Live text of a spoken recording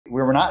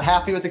we're not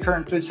happy with the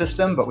current food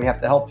system, but we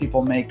have to help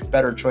people make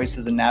better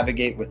choices and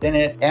navigate within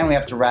it. And we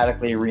have to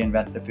radically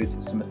reinvent the food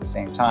system at the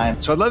same time.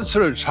 So I'd love to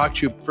sort of talk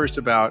to you first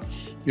about,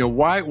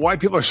 why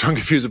people are so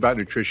confused about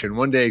nutrition.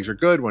 One day eggs are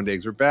good, one day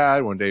eggs are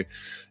bad, one day,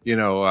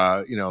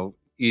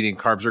 eating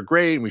carbs are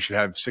great, and we should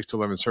have 6 to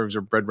 11 servings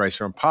of bread,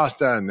 rice, and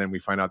pasta. And then we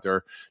find out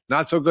they're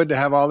not so good to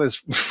have all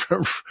this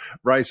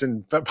rice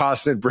and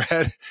pasta and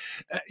bread.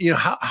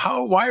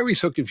 Why are we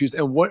so confused?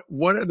 And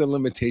what are the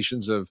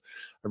limitations of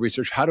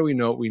research? How do we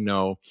know what we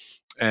know?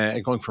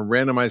 And going from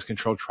randomized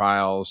controlled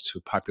trials to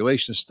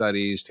population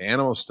studies, to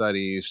animal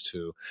studies,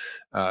 to,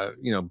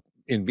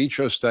 in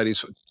vitro studies.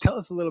 So tell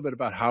us a little bit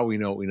about how we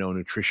know what we know in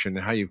nutrition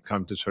and how you've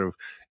come to sort of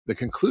the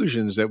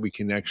conclusions that we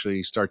can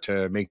actually start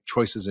to make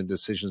choices and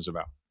decisions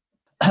about.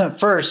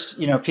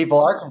 First, people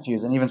are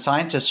confused, and even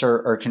scientists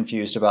are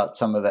confused about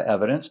some of the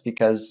evidence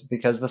because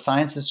the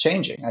science is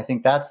changing. I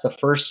think that's the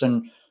first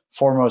and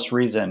foremost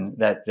reason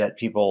that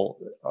people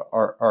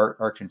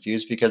are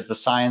confused, because the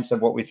science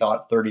of what we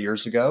thought 30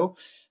 years ago,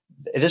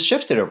 it has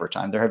shifted over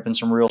time. There have been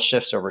some real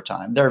shifts over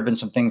time. There have been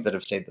some things that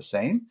have stayed the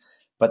same,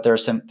 but there are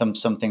some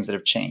things that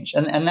have changed.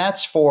 And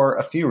that's for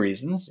a few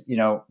reasons.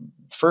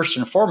 First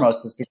and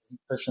foremost is because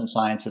nutrition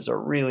science is a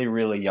really,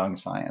 really young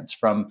science.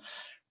 From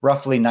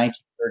roughly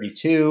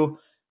 1932,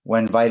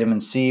 when vitamin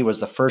C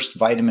was the first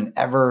vitamin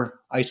ever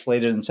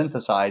isolated and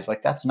synthesized,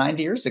 like that's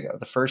 90 years ago,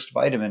 the first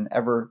vitamin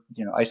ever,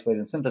 isolated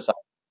and synthesized.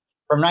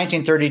 From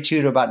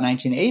 1932 to about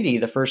 1980,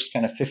 the first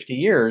kind of 50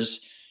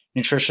 years,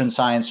 nutrition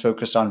science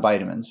focused on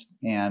vitamins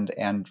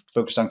and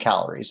focused on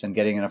calories and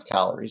getting enough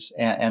calories,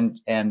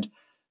 and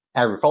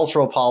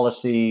agricultural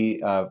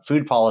policy,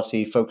 food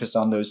policy focused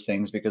on those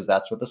things because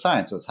that's what the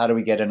science was. How do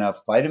we get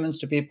enough vitamins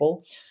to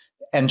people?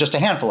 And just a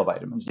handful of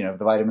vitamins, the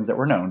vitamins that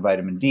were known,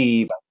 vitamin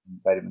D,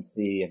 vitamin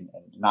C, and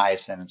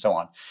niacin, and so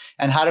on.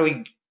 And how do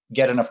we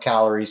get enough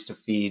calories to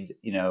feed,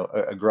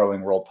 a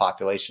growing world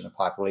population, a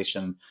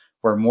population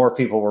where more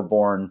people were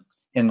born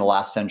in the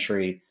last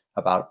century,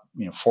 about,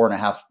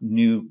 4.5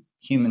 new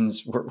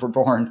humans were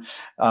born,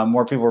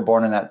 more people were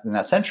born in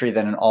that century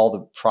than in all the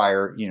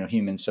prior,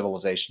 human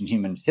civilization,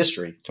 human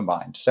history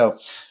combined. So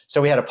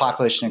we had a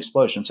population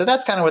explosion. So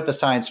that's kind of what the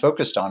science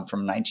focused on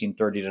from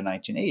 1930 to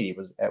 1980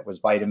 was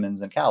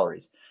vitamins and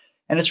calories.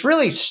 And it's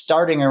really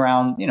starting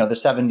around, the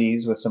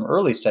 70s with some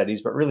early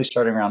studies, but really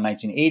starting around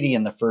 1980,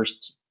 and the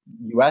first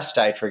U.S.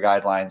 dietary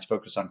guidelines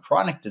focused on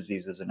chronic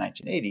diseases in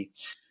 1980,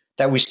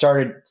 that we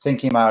started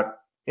thinking about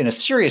in a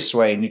serious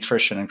way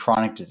nutrition and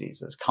chronic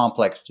diseases,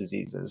 complex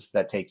diseases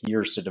that take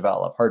years to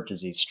develop: heart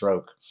disease,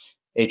 stroke,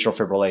 atrial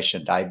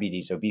fibrillation,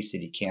 diabetes,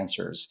 obesity,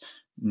 cancers.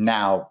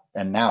 Now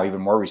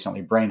even more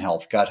recently, brain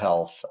health, gut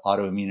health,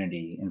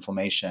 autoimmunity,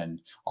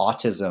 inflammation,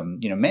 autism,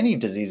 many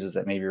diseases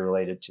that may be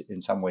related to,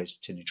 in some ways,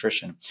 to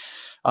nutrition.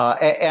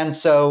 And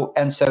so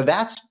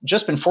that's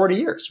just been 40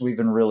 years. We've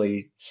been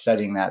really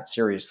studying that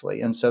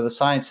seriously. And so the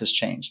science has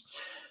changed.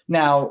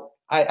 Now,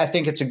 I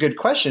think it's a good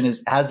question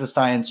has the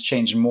science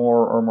changed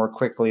more or more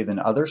quickly than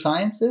other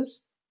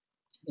sciences?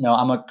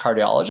 I'm a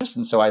cardiologist,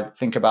 and so I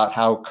think about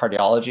how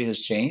cardiology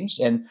has changed,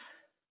 and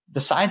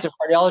the science of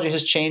cardiology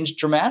has changed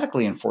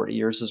dramatically in 40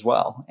 years as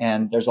well.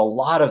 And there's a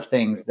lot of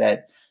things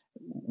that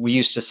we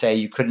used to say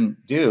you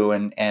couldn't do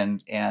and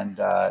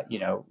have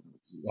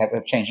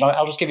changed.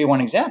 I'll just give you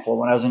one example.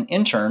 When I was an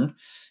intern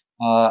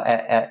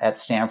at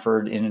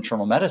Stanford in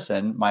internal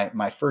medicine,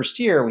 my first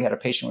year, we had a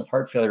patient with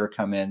heart failure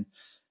come in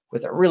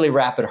with a really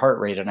rapid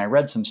heart rate. And I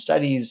read some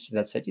studies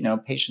that said,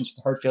 patients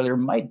with heart failure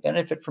might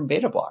benefit from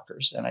beta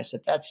blockers. And I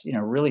said, that's,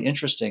 really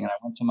interesting. And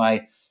I went to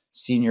my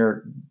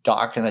senior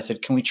doc and I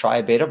said, can we try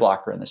a beta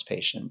blocker in this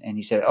patient? And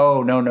he said,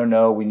 oh,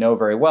 no. We know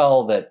very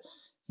well that,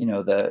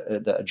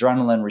 the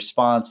adrenaline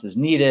response is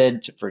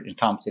needed for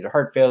compensated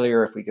heart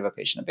failure. If we give a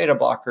patient a beta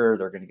blocker,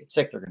 they're going to get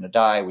sick, they're going to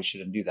die. We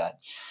shouldn't do that.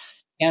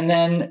 And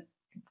then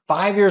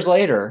 5 years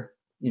later,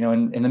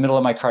 in the middle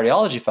of my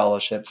cardiology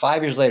fellowship,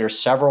 5 years later,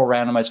 several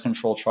randomized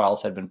controlled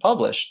trials had been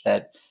published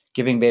that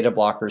giving beta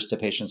blockers to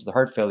patients with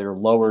heart failure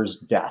lowers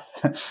death,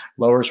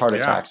 lowers heart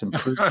attacks,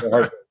 improves their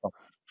heart failure.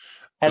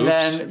 And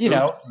then,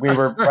 we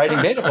were writing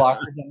beta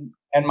blockers,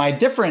 and my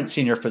different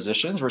senior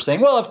physicians were saying,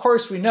 well, of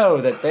course, we know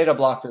that beta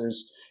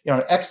blockers,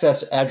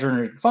 excess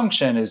adrenergic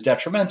function is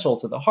detrimental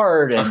to the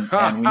heart, and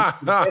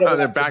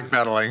they're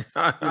backpedaling.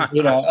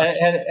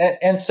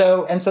 And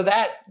so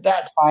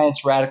that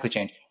science radically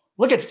changed.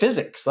 Look at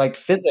physics. Like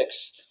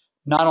physics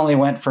not only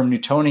went from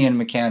Newtonian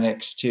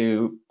mechanics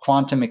to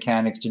quantum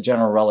mechanics to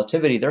general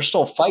relativity. There's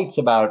still fights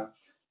about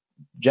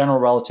general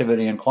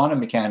relativity and quantum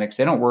mechanics.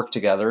 They don't work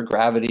together.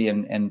 Gravity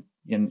and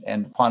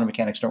quantum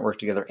mechanics don't work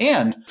together.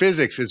 And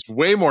physics is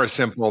way more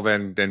simple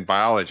than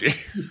biology.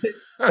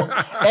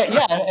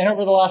 And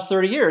over the last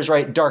 30 years,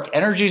 right, dark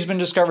energy has been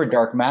discovered,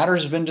 dark matter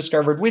has been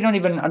discovered. We don't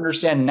even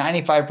understand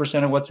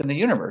 95% of what's in the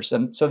universe.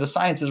 And so the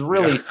science is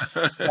really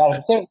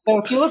so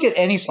if you look at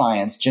any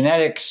science,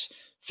 genetics,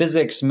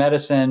 physics,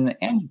 medicine,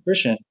 and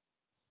nutrition,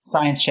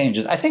 science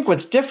changes. I think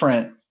what's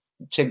different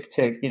to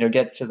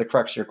get to the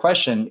crux of your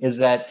question is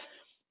that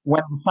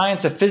when the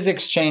science of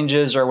physics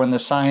changes, or when the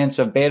science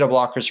of beta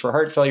blockers for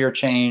heart failure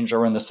change,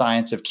 or when the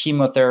science of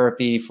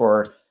chemotherapy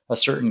for a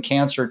certain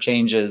cancer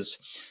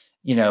changes,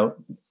 you know,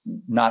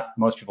 not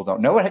most people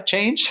don't know it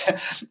changed.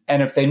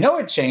 And if they know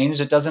it changed,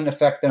 it doesn't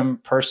affect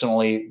them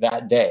personally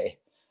that day.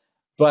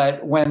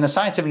 But when the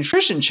science of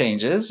nutrition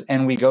changes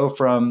and we go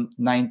from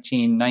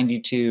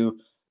 1992,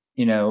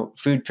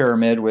 food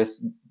pyramid with,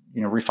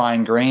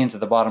 refined grains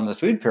at the bottom of the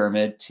food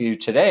pyramid to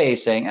today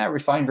saying,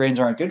 refined grains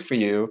aren't good for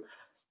you,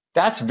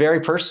 that's very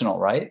personal,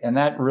 right? And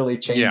that really Yeah.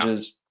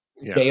 changes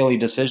Yeah. daily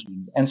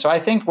decisions. And so I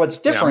think what's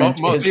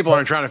different most people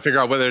aren't trying to figure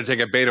out whether to take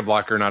a beta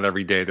blocker or not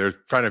every day. They're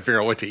trying to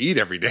figure out what to eat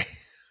every day.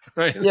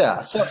 Right?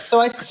 Yeah. So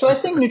I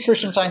think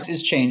nutrition science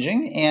is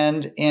changing,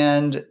 and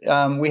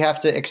we have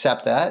to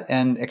accept that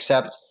and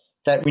accept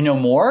that we know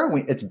more.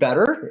 It's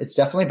better. It's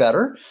definitely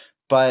better.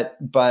 But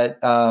there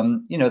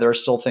are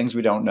still things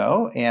we don't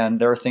know, and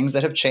there are things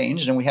that have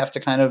changed, and we have to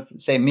kind of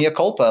say mea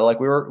culpa, like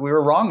we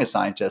were wrong as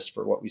scientists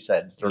for what we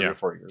said 30 or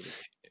 40 years ago.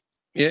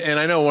 Yeah, and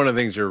I know one of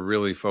the things you're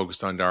really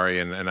focused on, Dari,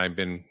 and I've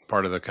been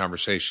part of the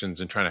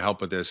conversations and trying to help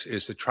with this,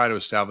 is to try to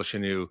establish a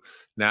new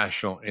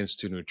National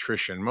Institute of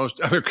Nutrition. Most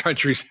other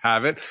countries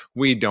have it.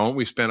 We don't.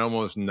 We spend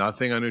almost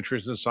nothing on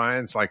nutrition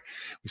science. Like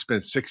we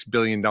spend $6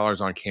 billion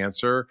on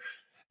cancer,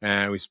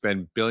 and we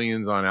spend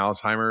billions on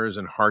Alzheimer's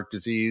and heart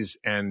disease,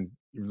 and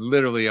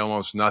literally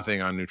almost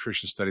nothing on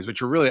nutrition studies,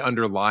 which are really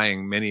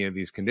underlying many of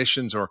these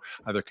conditions or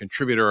either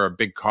contributor or a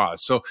big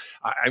cause. So,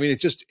 I mean,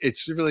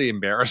 it's really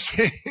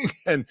embarrassing.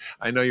 And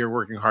I know you're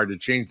working hard to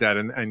change that,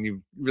 and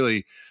you really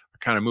are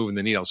kind of moving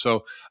the needle.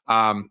 So,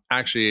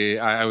 actually,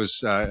 I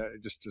was,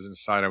 just as an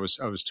aside, I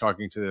was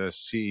talking to the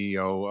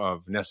CEO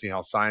of Nestle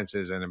Health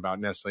Sciences and about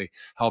Nestle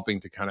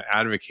helping to kind of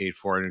advocate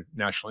for a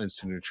National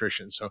Institute of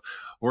Nutrition. So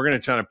we're going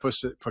to try to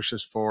push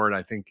this forward.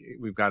 I think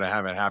we've got to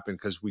have it happen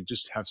because we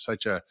just have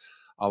such a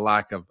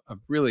lack of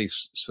really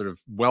sort of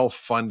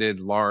well-funded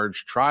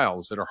large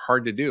trials that are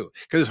hard to do,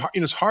 because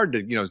it's hard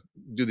to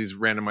do these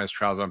randomized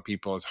trials on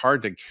people. It's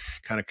hard to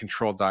kind of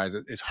control diets.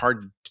 It's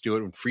hard to do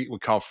it with we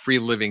call free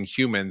living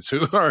humans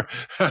who are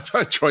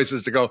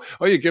choices to go,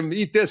 oh, you give them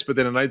eat this, but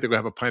then at night they go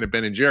have a pint of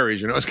Ben and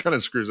Jerry's. It kind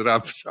of screws it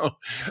up. So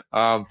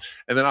and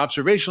then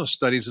observational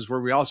studies is where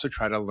we also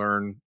try to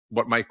learn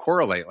what might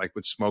correlate, like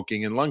with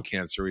smoking and lung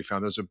cancer. We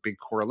found there was a big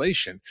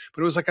correlation,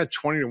 but it was like a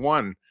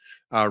 20-to-1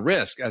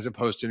 risk, as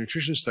opposed to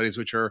nutrition studies,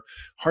 which are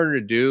harder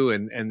to do.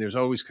 And there's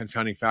always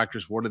confounding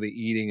factors. What are they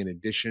eating in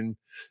addition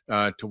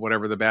to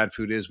whatever the bad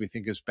food is we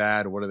think is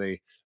bad? What are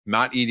they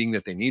not eating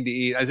that they need to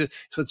eat?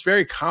 So it's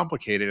very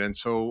complicated. And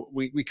so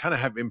we kind of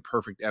have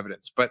imperfect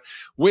evidence. But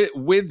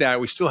with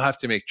that, we still have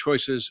to make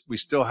choices. We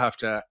still have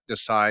to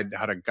decide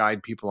how to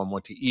guide people on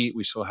what to eat.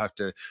 We still have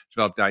to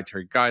develop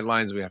dietary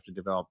guidelines. We have to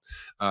develop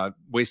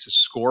ways to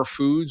score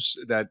foods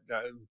that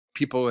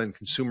people and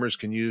consumers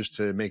can use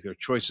to make their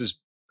choices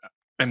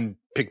and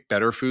pick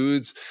better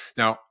foods.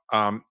 Now,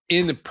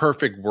 in the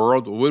perfect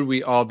world, would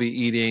we all be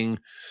eating,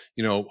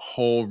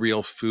 whole,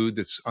 real food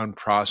that's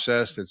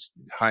unprocessed, that's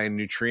high in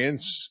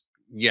nutrients?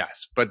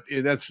 Yes, but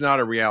that's not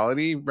a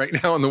reality right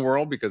now in the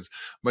world, because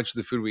much of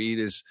the food we eat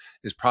is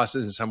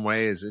processed in some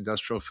way as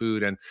industrial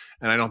food, and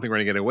I don't think we're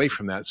going to get away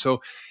from that.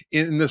 So,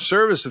 in the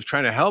service of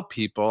trying to help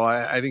people,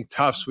 I think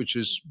Tufts, which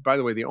is, by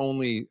the way, the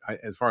only,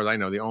 as far as I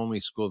know, the only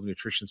school of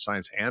nutrition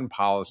science and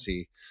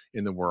policy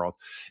in the world,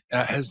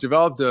 has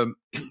developed a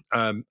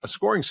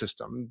scoring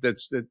system that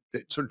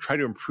sort of try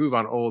to improve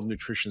on old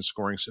nutrition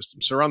scoring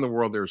systems. So around the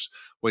world, there's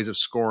ways of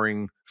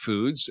scoring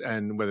foods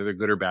and whether they're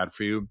good or bad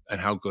for you, and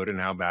how good and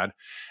how bad.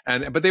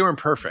 But they were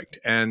imperfect.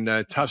 And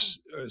Tufts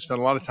spent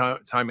a lot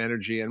of time,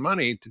 energy, and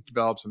money to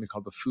develop something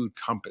called the Food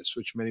Compass,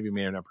 which many of you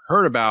may have never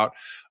heard about.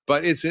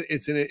 But it's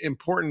an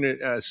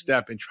important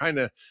step in trying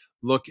to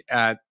look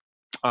at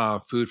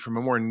food from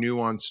a more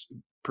nuanced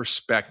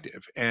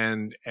perspective.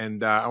 And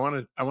I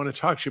want to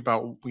talk to you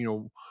about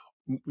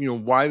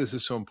why this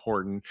is so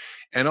important,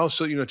 and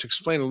also to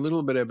explain a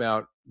little bit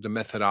about the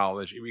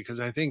methodology, because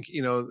I think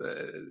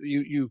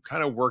you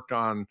kind of worked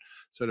on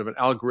sort of an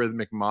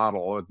algorithmic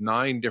model with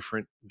 9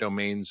 different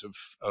domains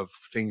of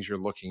things you're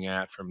looking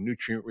at, from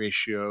nutrient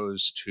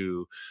ratios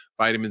to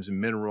vitamins and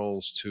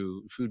minerals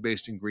to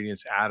food-based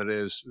ingredients,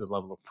 additives, the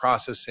level of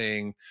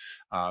processing,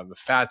 the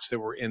fats that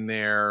were in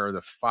there,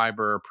 the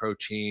fiber,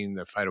 protein,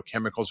 the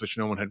phytochemicals, which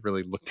no one had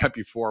really looked at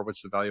before.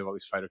 What's the value of all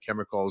these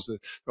phytochemicals? There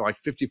are like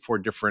 54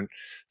 different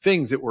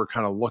things that were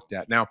kind of looked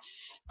at. Now,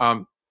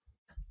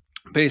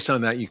 based on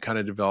that, you kind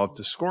of developed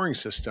a scoring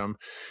system,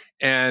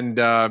 and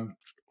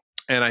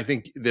I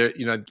think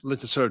that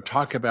let's sort of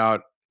talk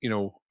about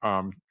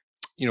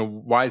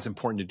why it's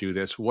important to do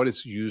this, what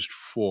it's used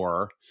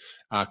for,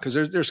 because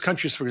there's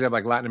countries, for example,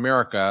 like Latin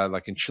America,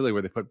 like in Chile,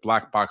 where they put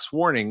black box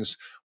warnings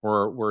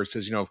where it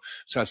says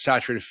so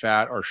saturated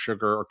fat or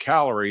sugar or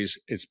calories,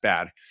 it's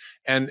bad,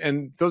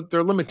 and there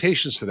are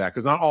limitations to that,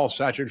 because not all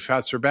saturated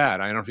fats are bad.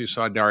 I don't know if you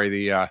saw, Dari,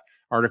 the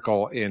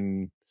article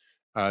in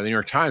the New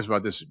York Times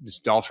about this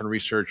dolphin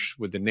research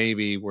with the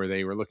Navy, where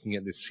they were looking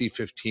at the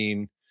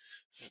C-15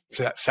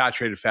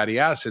 saturated fatty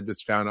acid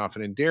that's found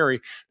often in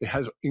dairy that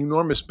has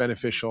enormous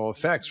beneficial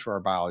effects for our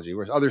biology,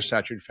 whereas other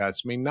saturated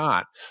fats may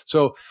not.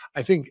 So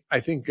I think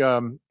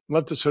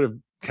love to sort of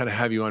kind of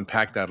have you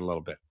unpack that a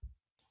little bit.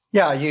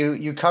 Yeah,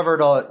 you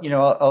covered a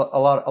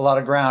lot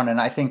of ground,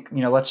 and I think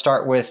let's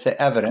start with the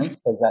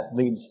evidence because that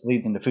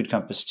leads into Food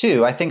Compass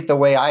too. I think the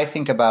way I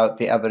think about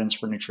the evidence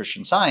for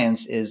nutrition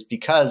science is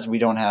because we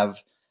don't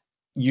have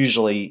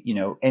usually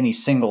any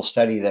single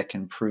study that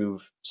can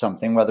prove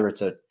something, whether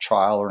it's a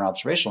trial or an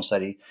observational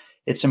study.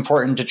 It's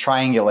important to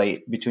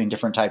triangulate between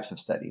different types of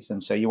studies,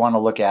 and so you want to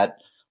look at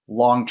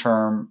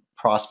long-term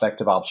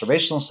prospective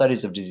observational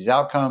studies of disease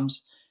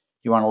outcomes.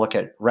 You want to look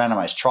at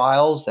randomized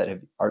trials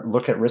that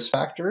look at risk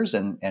factors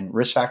and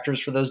risk factors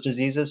for those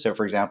diseases. So,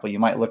 for example, you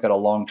might look at a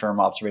long-term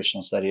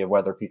observational study of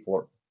whether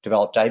people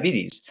develop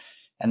diabetes.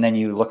 And then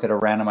you look at a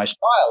randomized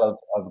trial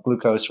of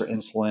glucose or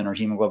insulin or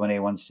hemoglobin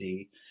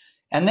A1C.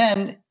 And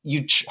then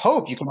you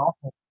hope you can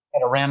also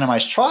get a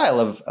randomized trial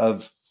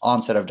of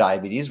onset of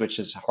diabetes, which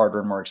is harder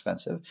and more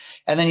expensive.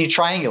 And then you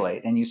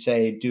triangulate and you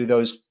say, do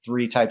those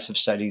three types of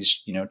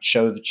studies,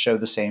 show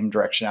the same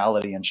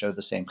directionality and show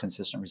the same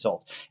consistent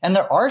results? And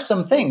there are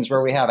some things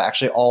where we have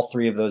actually all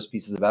three of those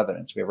pieces of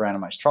evidence. We have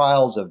randomized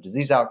trials of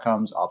disease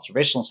outcomes,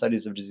 observational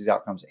studies of disease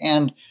outcomes,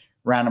 and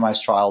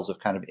randomized trials of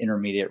kind of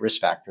intermediate risk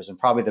factors. And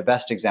probably the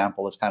best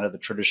example is kind of the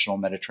traditional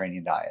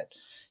Mediterranean diet.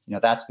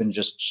 That's been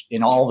just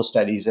in all the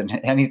studies and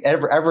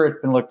ever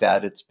it's been looked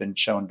at, it's been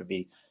shown to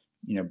be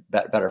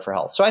better for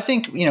health. So I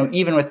think,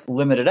 even with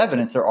limited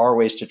evidence, there are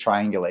ways to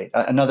triangulate.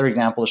 Another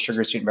example is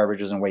sugar sweetened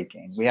beverages and weight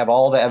gain. We have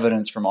all the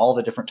evidence from all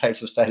the different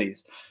types of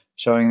studies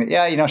showing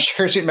that,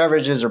 sugar sweetened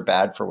beverages are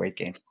bad for weight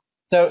gain.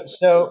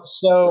 So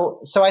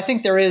I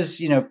think there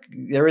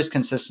is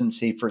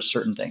consistency for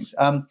certain things.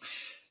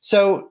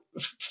 So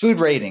food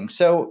rating.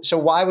 So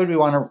why would we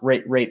want to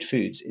rate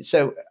foods?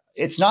 So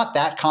it's not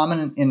that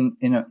common in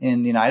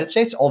the United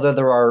States, although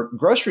there are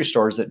grocery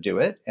stores that do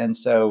it. And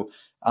so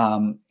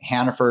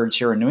Hannaford's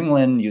here in New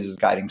England uses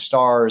guiding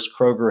stars.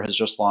 Kroger has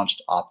just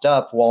launched Opt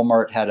Up.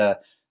 Walmart had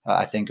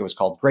I think it was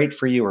called Great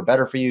For You or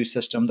Better For You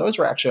system. Those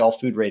are actually all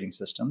food rating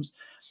systems.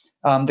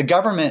 The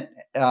government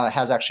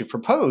has actually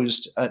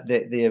proposed,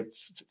 the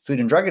Food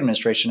and Drug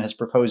Administration has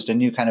proposed a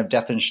new kind of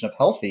definition of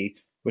healthy,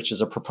 which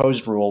is a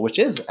proposed rule, which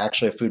is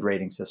actually a food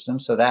rating system.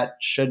 So that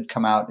should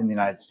come out in the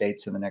United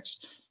States in the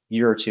next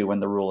year or two when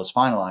the rule is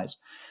finalized.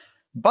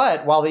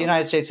 But while the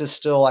United States is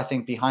still, I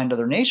think, behind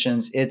other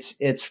nations,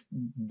 it's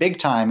big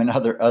time in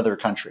other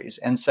countries.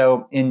 And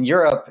so in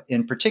Europe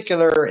in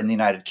particular, in the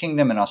United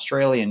Kingdom and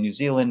Australia and New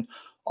Zealand,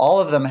 all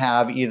of them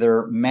have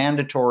either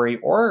mandatory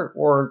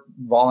or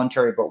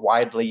voluntary but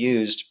widely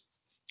used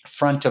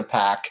front of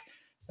pack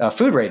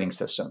food rating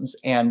systems.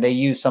 And they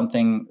use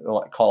something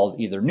called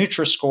either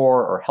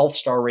Nutri-Score or Health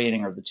Star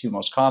rating are the two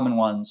most common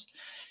ones.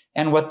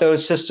 And what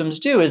those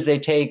systems do is they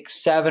take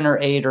 7 or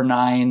 8 or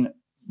 9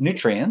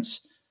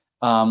 nutrients,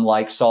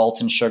 like salt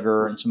and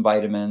sugar and some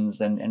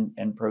vitamins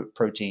and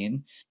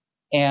protein,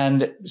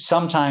 and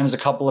sometimes a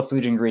couple of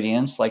food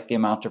ingredients like the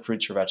amount of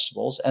fruits or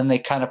vegetables, and they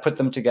kind of put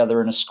them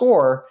together in a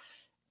score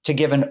to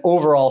give an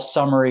overall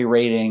summary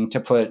rating to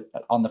put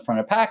on the front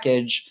of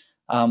package.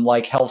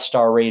 Like Health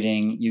Star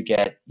rating, you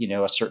get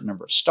a certain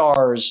number of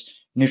stars.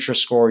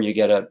 Nutri-Score, you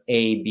get a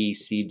A, B,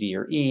 C, D,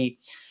 or E.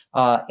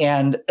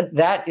 And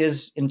that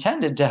is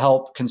intended to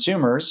help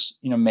consumers,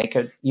 make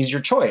an easier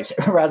choice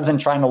rather than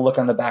trying to look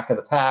on the back of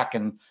the pack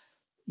and,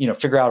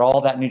 figure out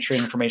all that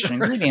nutrient information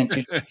ingredients.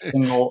 You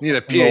need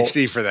a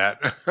PhD for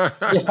that.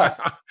 Yeah,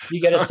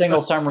 you get a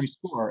single summary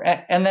score.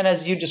 And then,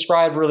 as you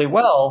described really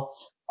well,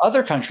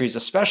 other countries,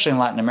 especially in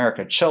Latin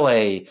America,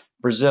 Chile,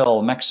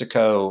 Brazil,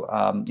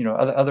 Mexico,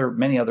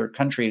 many other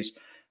countries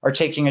are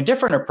taking a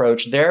different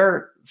approach.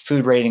 Their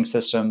food rating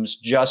systems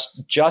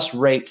just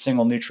rate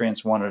single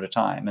nutrients one at a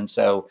time. And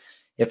so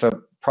if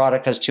a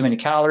product has too many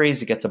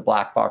calories, it gets a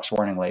black box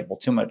warning label.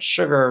 Too much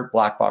sugar,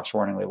 black box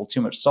warning label.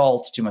 Too much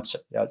salt, too much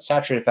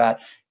saturated fat,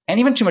 and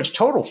even too much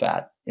total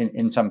fat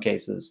in some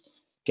cases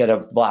get a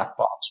black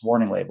box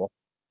warning label.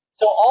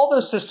 So all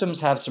those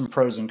systems have some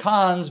pros and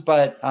cons,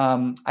 but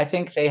I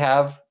think they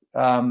have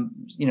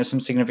some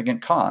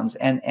significant cons.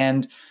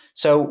 And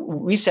so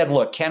we said,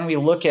 look, can we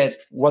look at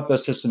what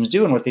those systems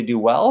do and what they do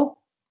well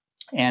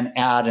and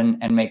add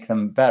and make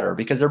them better,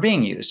 because they're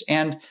being used.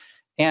 And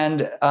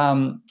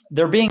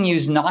they're being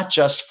used not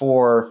just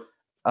for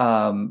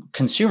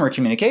consumer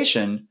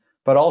communication,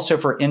 but also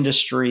for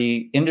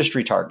industry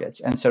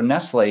targets. And so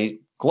Nestle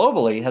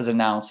globally has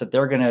announced that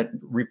they're going to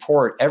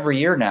report every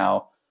year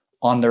now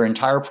on their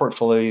entire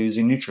portfolio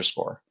using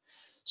Nutri-Score.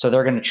 So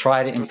they're going to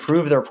try to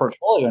improve their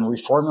portfolio and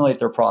reformulate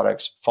their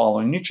products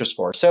following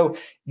Nutri-Score. So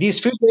these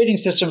food rating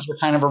systems are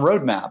kind of a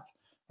roadmap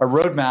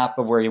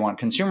of where you want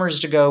consumers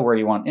to go, where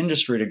you want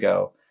industry to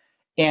go.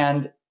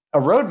 And a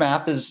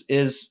roadmap is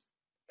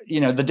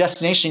the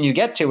destination you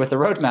get to with the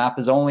roadmap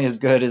is only as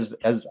good as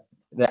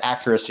the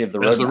accuracy of the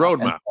roadmap. That's the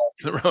roadmap.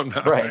 The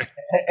roadmap, right?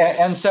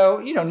 And so,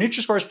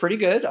 Nutri-Score is pretty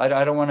good.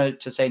 I don't want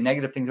to say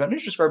negative things about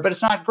Nutri-Score, but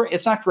it's not great.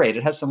 It's not great.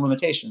 It has some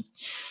limitations.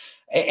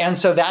 And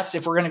so that's,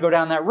 if we're going to go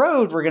down that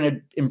road, we're going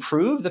to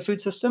improve the food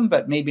system,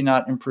 but maybe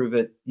not improve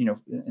it,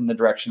 in the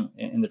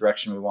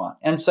direction we want.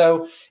 And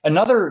so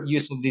another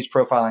use of these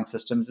profiling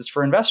systems is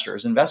for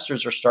investors.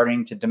 Investors are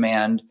starting to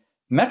demand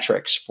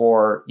metrics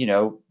for,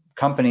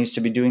 companies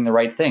to be doing the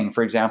right thing,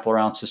 for example,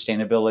 around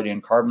sustainability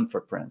and carbon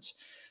footprints.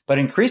 But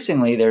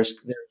increasingly,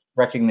 there's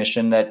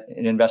recognition that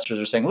investors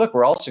are saying, look,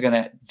 we're also going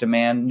to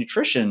demand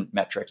nutrition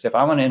metrics. If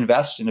I want to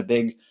invest in a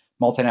big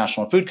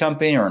multinational food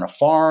company or in a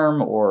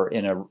farm or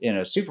in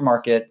a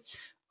supermarket,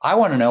 I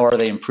want to know, are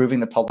they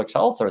improving the public's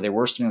health? Are they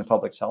worsening the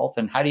public's health?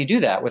 And how do you do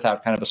that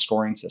without kind of a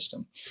scoring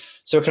system?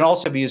 So it can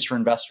also be used for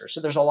investors.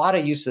 So there's a lot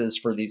of uses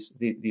for these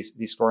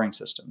scoring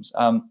systems.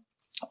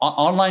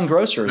 Online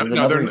grocers is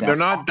another example. They're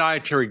not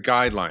dietary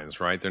guidelines,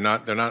 right? They're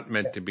not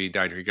meant to be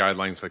dietary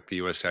guidelines like the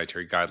U.S.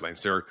 dietary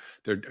guidelines.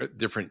 They're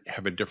different,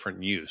 have a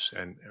different use,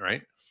 and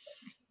right.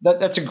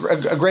 That's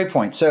a great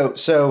point. So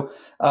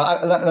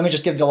let me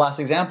just give the last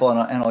example, and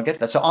I'll get to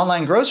that. So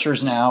online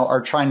grocers now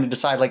are trying to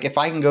decide, like, if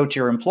I can go to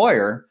your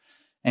employer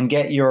and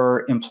get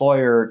your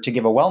employer to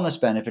give a wellness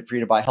benefit for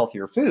you to buy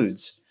healthier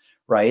foods,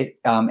 right?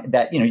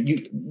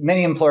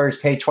 Many employers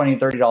pay $20,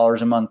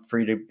 $30 a month for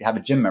you to have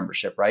a gym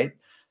membership, right?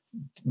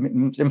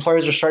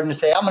 Employers are starting to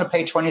say, I'm going to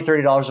pay $20,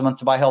 $30 a month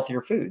to buy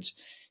healthier foods.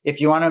 If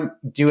you want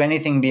to do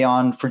anything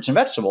beyond fruits and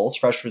vegetables,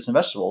 fresh fruits and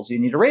vegetables, you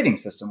need a rating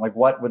system. Like,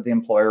 what would the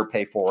employer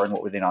pay for and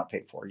what would they not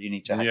pay for? You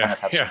need to kind of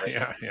have some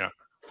rating.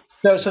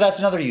 So that's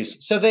another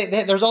use. So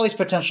there's all these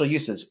potential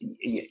uses.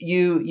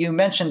 You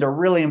mentioned a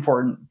really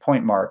important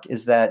point, Mark,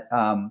 is that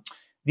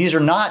these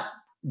are not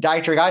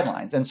dietary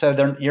guidelines. And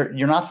so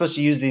you're not supposed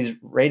to use these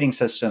rating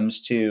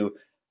systems to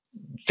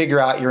figure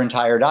out your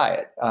entire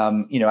diet.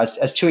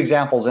 As two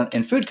examples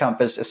in Food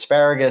Compass,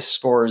 asparagus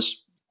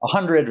scores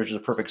 100, which is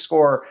a perfect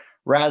score.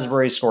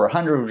 Raspberries score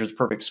 100, which is a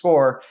perfect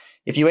score.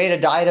 If you ate a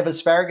diet of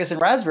asparagus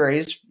and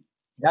raspberries,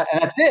 and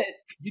that's it,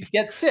 you'd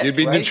get sick. You'd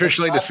be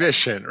nutritionally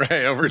deficient,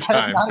 right, over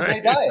time. That's not a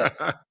great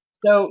diet.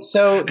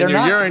 So they're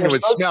not. Your urine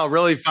would smell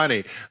really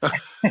funny.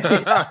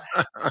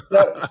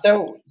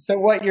 So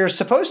what you're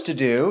supposed to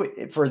do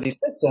for these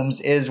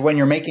systems is, when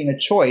you're making a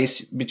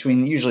choice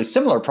between usually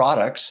similar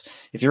products,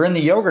 if you're in the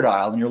yogurt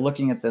aisle and you're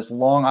looking at this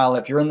long aisle,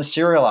 if you're in the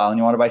cereal aisle and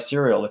you want to buy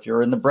cereal, if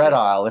you're in the bread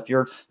aisle, if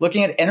you're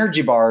looking at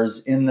energy bars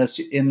in the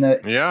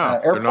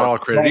airport, they're not all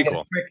created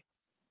equal.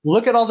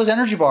 Look at all those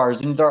energy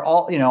bars, and they're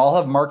all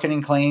have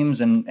marketing claims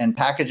and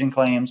packaging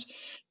claims.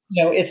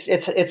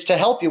 It's to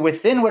help you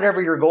within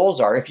whatever your goals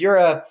are. If you're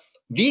a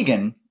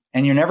vegan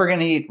and you're never going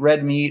to eat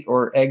red meat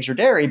or eggs or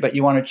dairy, but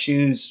you want to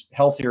choose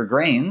healthier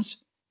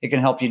grains, it can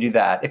help you do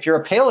that. If you're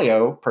a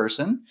paleo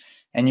person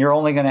and you're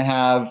only going to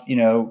have,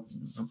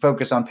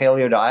 focus on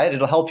paleo diet,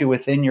 it'll help you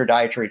within your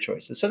dietary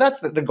choices. So that's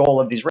the goal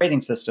of these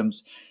rating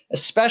systems,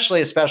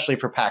 especially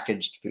for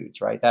packaged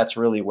foods, right? That's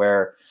really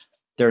where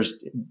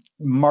there's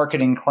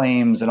marketing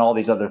claims and all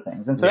these other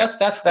things. And so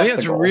that's I think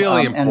it's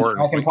really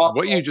important.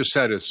 What you just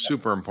said is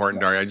super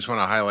important, Dari. I just want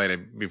to highlight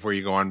it before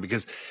you go on,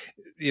 because,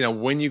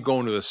 when you go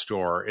into the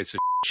store, it's a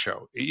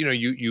show.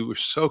 You are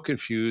so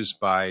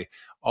confused by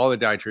all the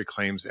dietary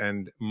claims,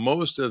 and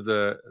most of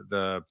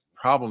the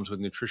problems with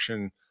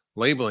nutrition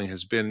labeling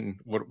has been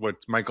what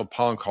Michael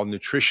Pollan called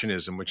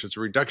nutritionism, which is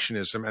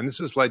reductionism. And this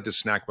has led to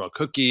Snackwell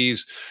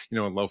cookies,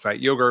 and low-fat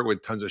yogurt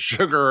with tons of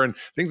sugar and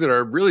things that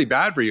are really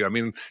bad for you. I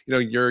mean,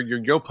 your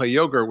Yoplait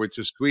yogurt, which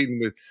is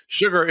sweetened with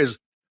sugar, is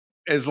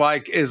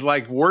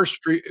like worse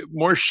for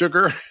more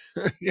sugar.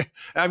 Yeah.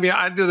 I mean,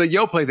 the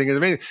Yoplait thing is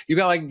amazing. You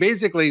got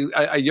basically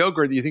a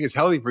yogurt that you think is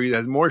healthy for you that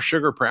has more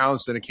sugar per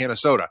ounce than a can of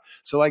soda.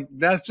 So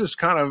that's just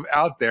kind of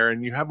out there,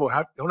 and you don't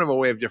have a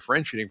way of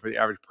differentiating for the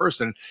average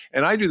person.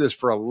 And I do this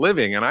for a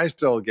living, and I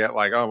still get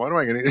what am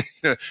I going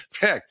to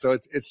pick? So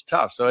it's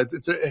tough. So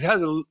it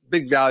has a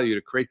big value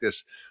to create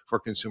this for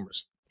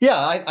consumers. Yeah,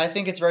 I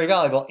think it's very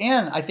valuable.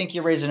 And I think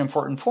you raise an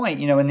important point.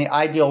 In the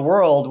ideal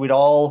world, we'd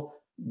all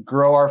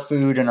grow our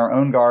food in our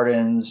own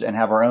gardens and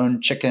have our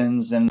own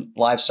chickens and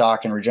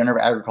livestock and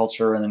regenerative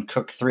agriculture, and then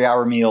cook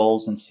 3-hour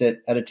meals and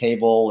sit at a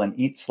table and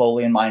eat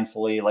slowly and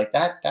mindfully like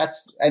that.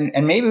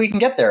 And maybe we can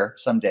get there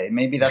someday.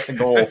 Maybe that's a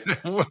goal.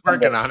 We're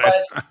working on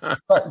it.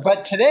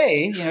 But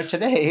today,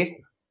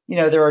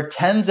 there are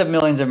tens of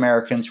millions of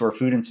Americans who are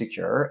food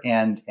insecure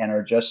and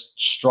are just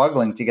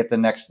struggling to get the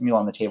next meal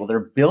on the table. There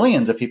are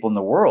billions of people in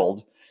the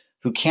world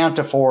who can't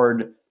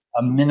afford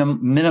a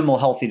minimal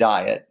healthy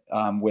diet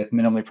with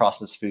minimally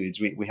processed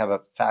foods. We have a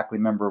faculty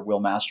member,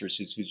 Will Masters,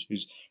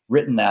 who's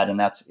written that, and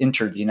that's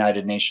entered the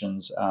United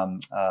Nations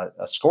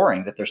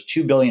scoring that there's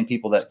 2 billion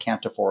people that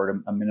can't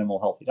afford a minimal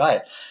healthy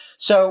diet.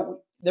 So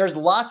there's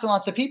lots and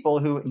lots of people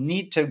who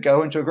need to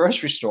go into a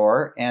grocery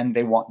store, and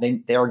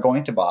they are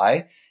going to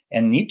buy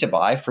and need to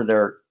buy for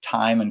their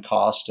time and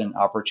cost and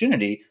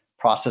opportunity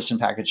processed and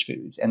packaged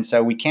foods. And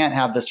so we can't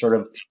have this sort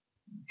of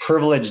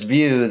privileged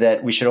view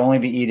that we should only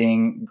be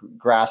eating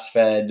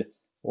grass-fed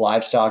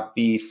livestock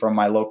beef from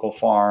my local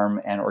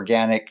farm and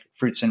organic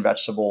fruits and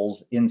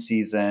vegetables in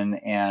season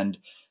and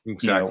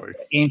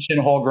ancient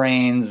whole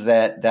grains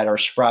that are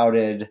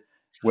sprouted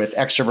with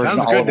extra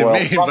virgin Sounds good olive to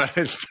oil me, but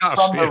it's tough.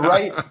 from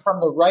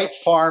the right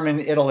farm in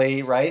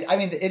Italy, right? I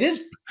mean, it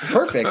is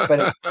perfect,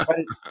 but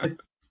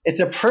it's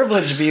a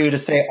privileged view to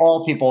say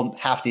all people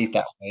have to eat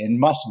that way and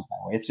must eat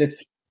that way. It's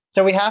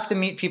so we have to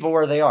meet people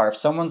where they are. If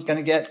someone's going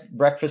to get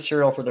breakfast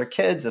cereal for their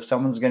kids, if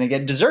someone's going to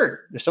get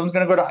dessert, if someone's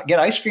going to go to get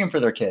ice cream for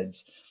their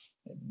kids,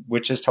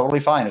 which is totally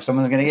fine. If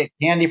someone's going to get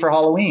candy for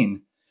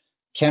Halloween,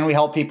 can we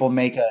help people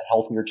make a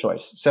healthier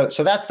choice?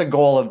 So that's the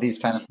goal of these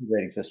kind of food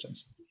rating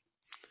systems.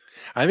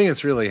 I think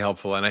it's really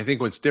helpful. And I think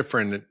what's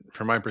different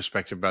from my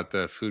perspective about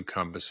the food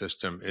compass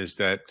system is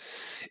that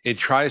it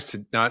tries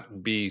to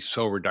not be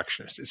so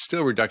reductionist. It's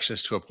still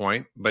reductionist to a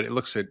point, but it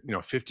looks at,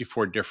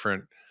 54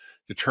 different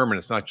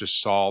determinants, not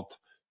just salt,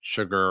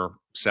 sugar,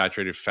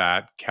 saturated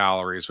fat,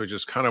 calories, which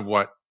is kind of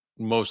what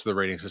most of the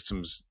rating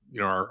systems,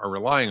 are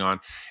relying on.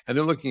 And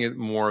they're looking at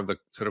more of the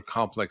sort of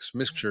complex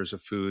mixtures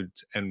of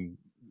foods and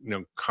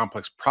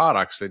complex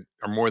products that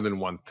are more than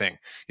one thing,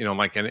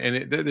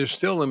 there's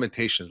still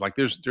limitations. Like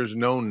there's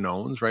known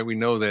knowns, right? We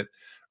know that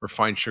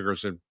refined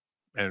sugars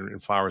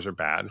and flours are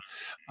bad.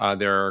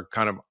 There are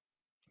kind of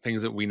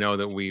things that we know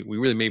that we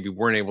really maybe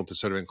weren't able to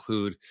sort of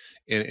include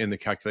in the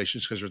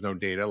calculations because there's no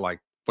data, like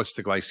what's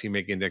the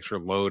glycemic index or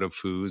load of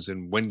foods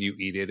and when do you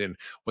eat it and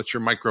what's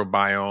your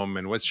microbiome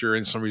and what's your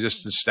insulin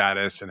resistance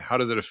status and how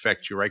does it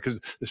affect you, right? Because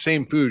the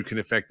same food can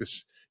affect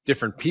this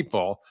different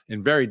people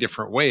in very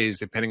different ways,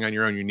 depending on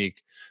your own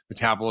unique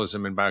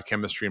metabolism and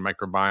biochemistry and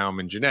microbiome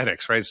and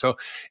genetics, right? So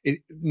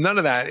none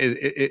of that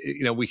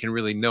we can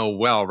really know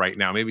well right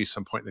now. Maybe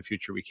some point in the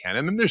future we can.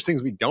 And then there's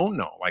things we don't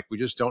know, like we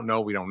just don't know,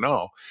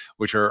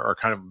 which are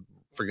kind of,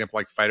 for example,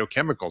 like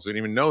phytochemicals. We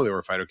didn't even know there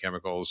were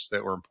phytochemicals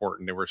that were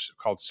important. They were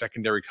called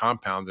secondary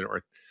compounds that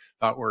were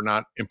thought were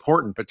not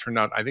important, but turned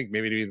out, I think,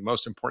 maybe to be the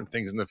most important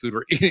things in the food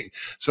we're eating.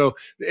 So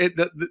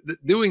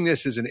doing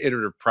this is an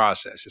iterative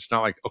process. It's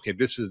not like, okay,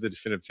 this is the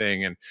definitive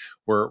thing, and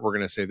we're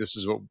going to say this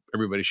is what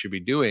everybody should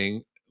be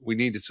doing. We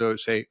need to sort of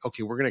say,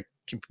 okay, we're going to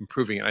keep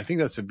improving it. And I think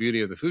that's the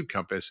beauty of the food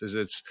compass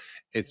is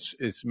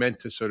it's meant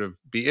to sort of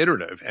be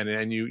iterative. And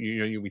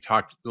we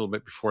talked a little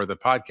bit before the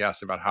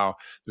podcast about how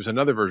there's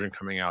another version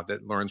coming out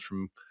that learns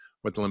from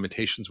what the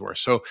limitations were.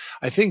 So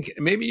I think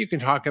maybe you can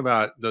talk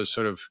about those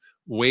sort of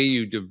way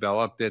you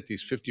developed it,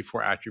 these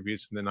 54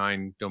 attributes in the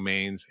 9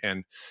 domains.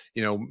 And,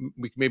 we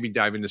can maybe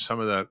dive into some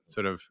of the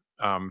sort of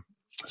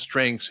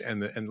strengths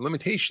and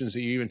limitations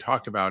that you even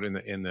talked about in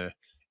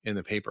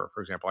the paper.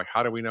 For example, like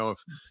how do we know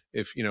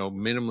if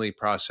minimally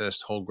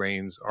processed whole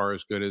grains are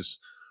as good as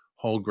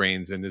whole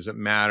grains, and does it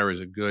matter? Is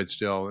it good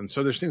still? And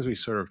so there's things we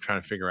sort of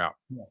trying to figure out.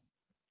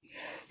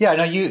 Yeah,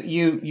 no,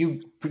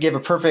 you gave a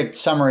perfect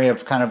summary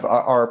of kind of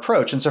our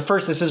approach. And so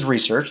first, this is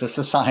research. This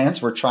is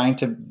science. We're trying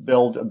to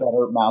build a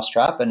better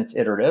mousetrap, and it's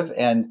iterative.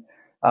 And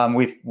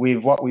what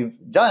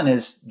we've done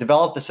is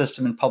developed the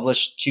system and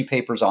published 2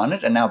 papers on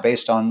it. And now,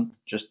 based on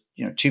just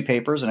 2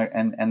 papers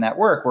and that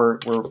work, we're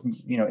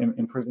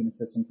improving the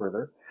system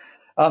further.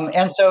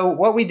 And so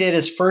what we did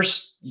is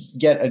first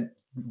get a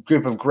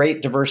group of great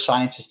diverse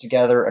scientists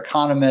together,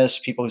 economists,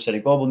 people who study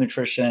global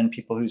nutrition,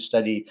 people who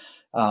study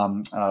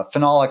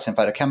phenolics and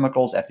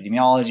phytochemicals,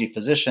 epidemiology,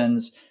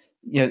 physicians,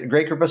 a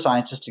great group of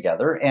scientists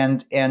together,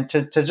 and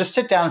to just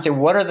sit down and say,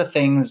 what are the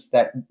things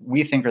that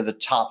we think are the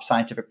top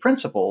scientific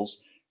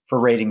principles for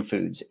rating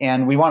foods?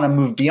 And we want to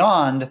move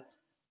beyond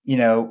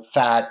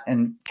fat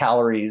and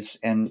calories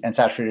and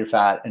saturated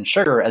fat and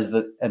sugar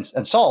and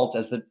salt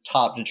as the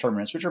top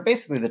determinants, which are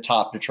basically the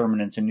top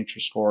determinants in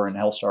Nutri-Score and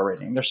Health Star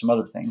rating. There's some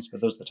other things, but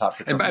those are the top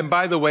determinants. And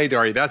by the way,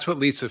 Dari, that's what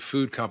leads to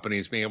food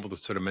companies being able to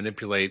sort of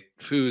manipulate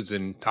foods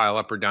and tile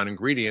up or down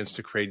ingredients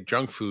to create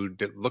junk food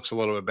that looks a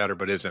little bit better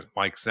but isn't,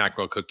 like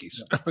SnackWell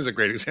cookies. That was a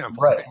great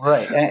example.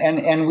 Right.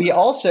 And we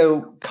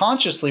also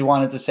consciously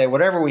wanted to say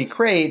whatever we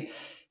create,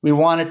 we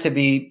want it to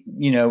be,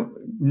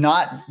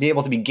 not be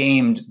able to be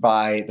gamed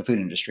by the food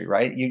industry,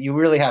 right? You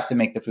really have to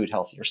make the food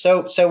healthier.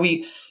 So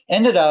we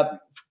ended up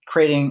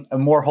creating a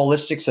more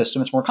holistic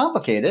system. It's more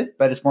complicated,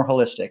 but it's more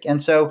holistic. And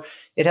so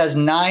it has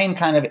 9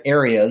 kind of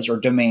areas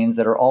or domains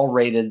that are all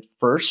rated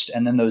first,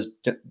 and then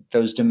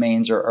those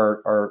domains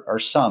are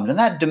summed. And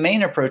that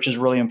domain approach is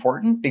really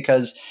important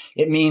because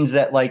it means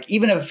that, like,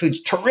 even if a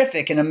food's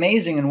terrific and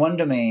amazing in one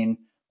domain,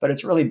 but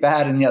it's really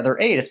bad in the other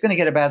 8, it's going to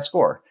get a bad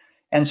score.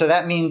 And so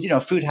that means,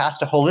 food has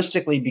to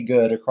holistically be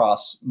good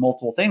across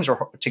multiple things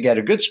or to get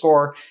a good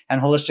score, and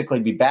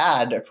holistically be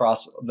bad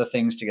across the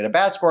things to get a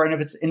bad score. And if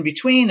it's in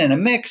between and a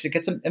mix, it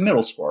gets a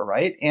middle score,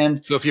 right?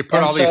 And so if you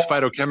put all these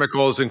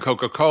phytochemicals in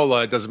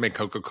Coca-Cola, it doesn't make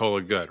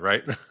Coca-Cola good,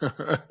 right?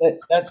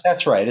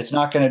 That's right. It's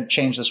not going to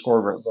change the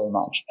score very, very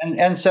much.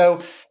 And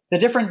so the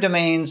different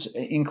domains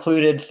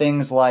included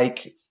things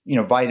like,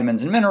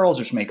 vitamins and minerals,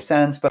 which makes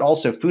sense, but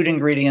also food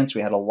ingredients.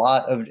 We had a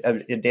lot of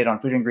data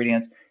on food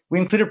ingredients. We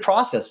included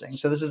processing.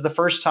 So this is the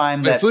first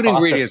time that food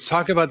ingredients.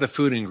 Talk about the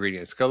food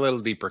ingredients. Go a little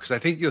deeper, because I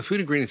think the food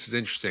ingredients is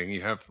interesting.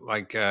 You have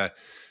like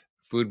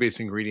food-based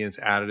ingredients,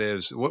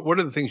 additives. What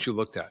are the things you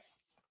looked at?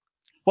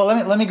 Well,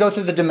 let me go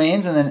through the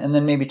domains and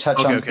then maybe touch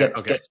on get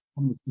some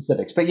of the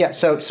specifics. But yeah,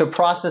 so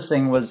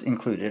processing was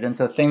included, and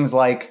so things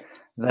like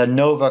the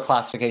NOVA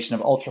classification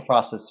of ultra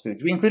processed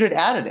foods. We included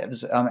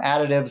additives,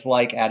 additives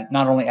like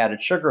not only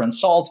added sugar and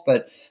salt,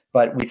 but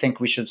we think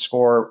we should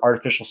score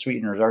artificial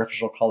sweeteners,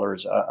 artificial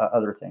colors,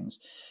 other things.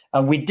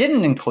 We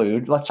didn't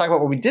include, let's talk about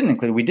what we didn't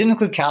include. We didn't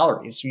include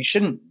calories.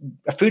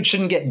 A food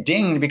shouldn't get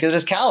dinged because it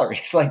has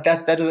calories. Like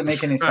that doesn't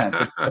make any sense.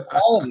 It's the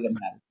quality that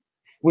matters.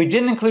 We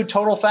didn't include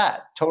total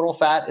fat. Total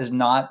fat is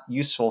not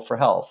useful for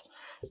health.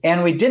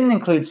 And we didn't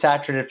include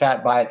saturated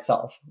fat by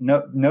itself.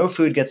 No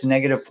food gets a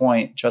negative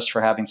point just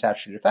for having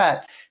saturated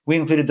fat. We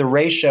included the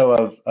ratio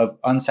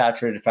of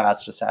unsaturated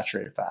fats to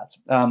saturated fats.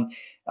 And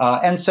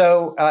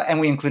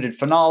we included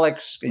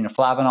phenolics,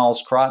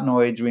 flavonols,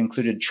 carotenoids. We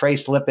included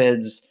trace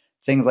lipids,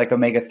 things like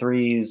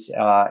omega-3s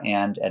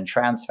and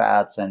trans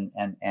fats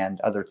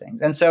and other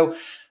things. And so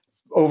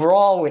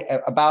overall,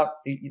 about,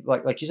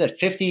 like you said,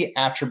 50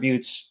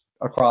 attributes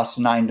across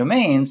 9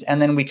 domains.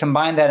 And then we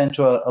combine that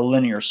into a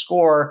linear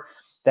score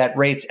that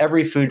rates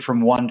every food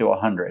from 1 to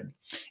 100.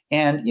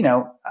 And,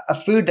 a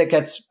food that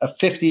gets a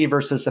 50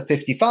 versus a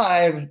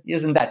 55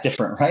 isn't that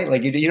different, right?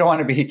 Like you don't want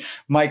to be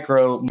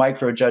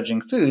micro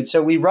judging food.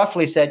 So we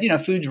roughly said,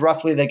 foods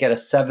roughly that get a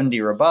 70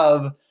 or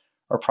above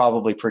are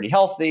probably pretty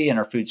healthy and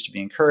are foods to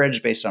be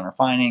encouraged based on our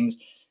findings.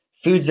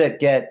 Foods that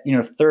get,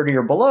 30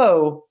 or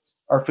below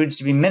are foods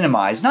to be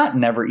minimized, not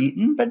never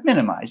eaten, but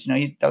minimized.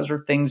 Those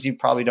are things you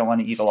probably don't want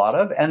to eat a lot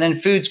of. And then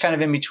foods kind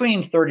of in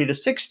between 30 to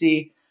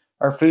 60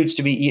 are foods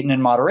to be eaten in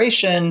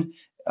moderation.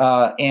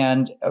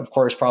 And of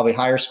course, probably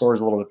higher scores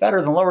a little bit better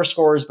than lower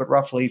scores, but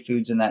roughly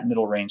foods in that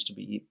middle range to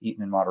be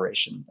eaten in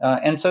moderation.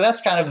 And so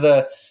that's kind of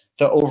the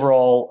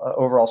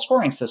overall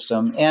scoring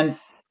system. And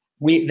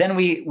we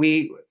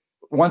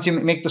once you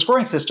make the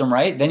scoring system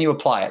right, then you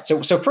apply it.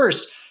 So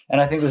first, and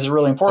I think this is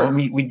really important.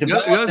 We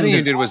developed the other thing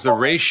you did was the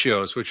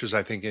ratios, which was,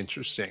 I think,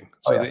 interesting.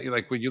 So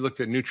yeah. when you looked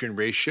at nutrient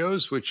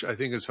ratios, which I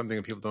think is something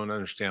that people don't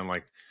understand,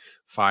 like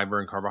fiber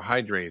and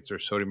carbohydrates or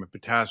sodium and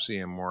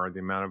potassium, or the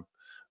amount of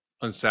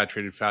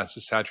unsaturated fats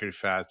to saturated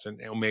fats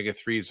and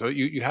omega-3s. So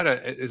you had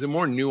is a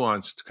more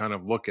nuanced kind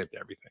of look at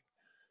everything.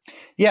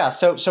 Yeah.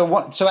 So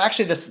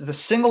actually the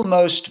single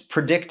most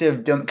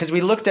predictive, because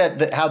we looked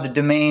at how the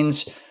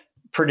domains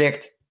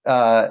predict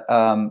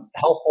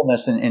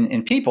healthfulness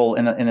in people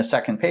in a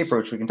second paper,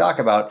 which we can talk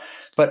about.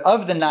 But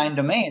of the 9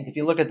 domains, if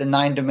you look at the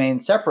 9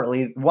 domains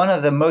separately, one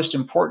of the most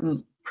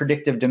important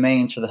predictive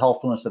domains for the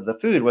healthfulness of the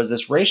food was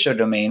this ratio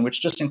domain,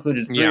 which just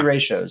included 3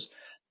 ratios.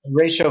 The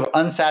ratio of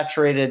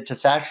unsaturated to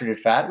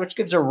saturated fat, which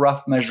gives a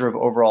rough measure of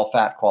overall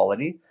fat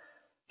quality.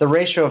 The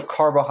ratio of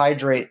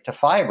carbohydrate to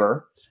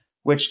fiber,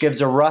 which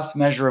gives a rough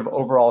measure of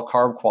overall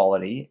carb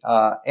quality,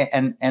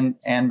 and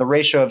the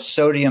ratio of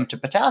sodium to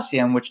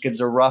potassium, which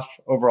gives a rough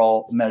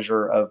overall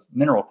measure of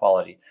mineral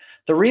quality.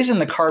 The reason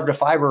the carb to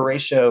fiber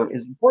ratio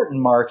is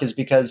important, Mark, is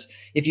because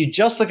if you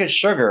just look at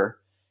sugar,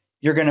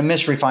 you're going to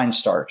miss refined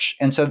starch.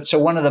 And so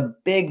one of the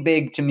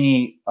big to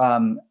me,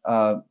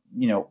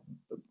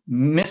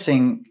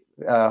 missing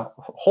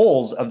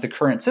holes of the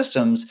current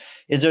systems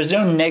is there's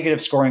no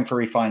negative scoring for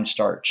refined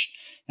starch.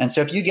 And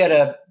so if you get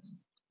a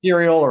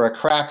cereal or a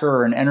cracker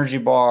or an energy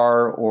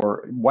bar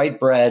or white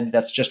bread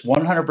that's just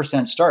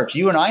 100% starch,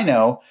 you and I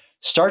know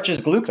starch is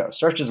glucose.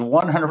 Starch is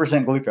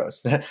 100%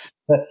 glucose. The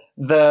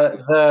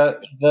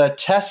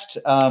test,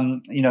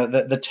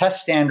 the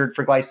test standard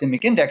for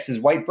glycemic index is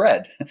white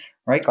bread,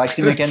 right?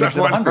 Glycemic index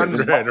of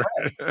 100.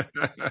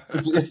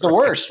 It's the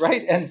worst,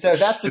 right? And so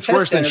that's the it's test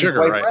worse standard than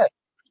sugar, white right? bread.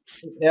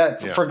 Yeah,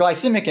 for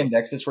glycemic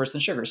index, it's worse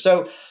than sugar.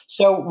 So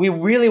we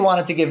really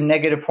wanted to give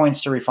negative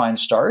points to refined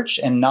starch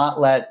and not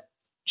let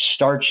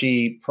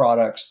starchy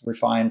products,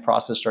 refined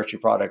processed starchy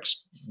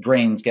products,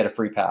 grains get a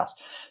free pass.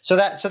 So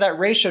that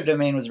ratio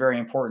domain was very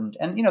important.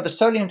 And the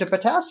sodium to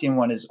potassium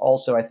one is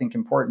also, I think,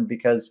 important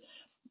because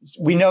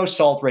we know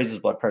salt raises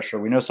blood pressure.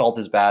 We know salt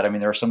is bad. I mean,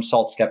 there are some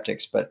salt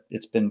skeptics, but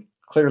it's been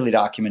clearly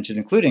documented,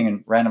 including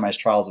in randomized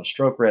trials of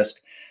stroke risk.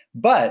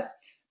 But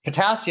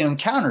potassium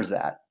counters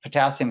that.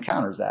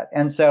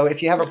 And so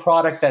if you have a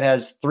product that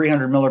has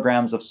 300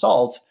 milligrams of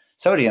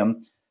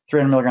sodium,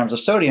 300 milligrams of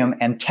sodium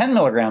and 10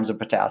 milligrams of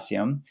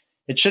potassium,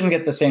 it shouldn't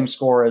get the same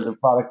score as a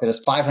product that has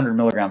 500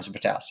 milligrams of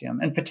potassium.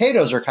 And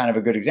potatoes are kind of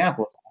a good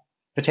example of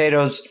that.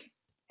 Potatoes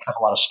have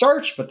a lot of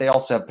starch, but they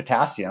also have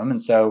potassium.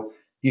 And so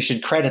you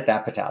should credit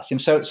that potassium.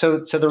 So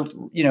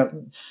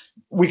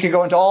we could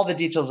go into all the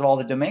details of all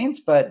the domains,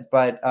 but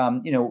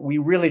we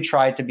really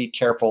tried to be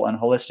careful and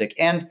holistic.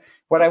 And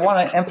what I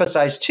want to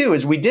emphasize too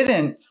is we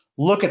didn't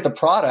look at the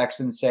products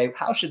and say,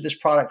 how should this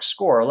product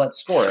score? Let's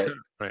score it.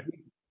 Right.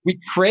 We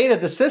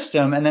created the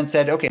system and then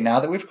said, okay, now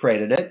that we've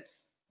created it,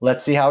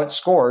 let's see how it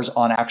scores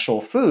on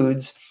actual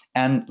foods,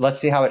 and let's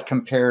see how it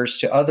compares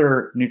to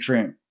other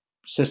nutrient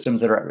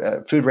systems that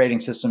are food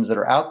rating systems that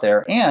are out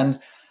there, and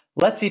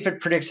let's see if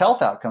it predicts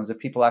health outcomes if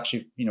people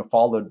actually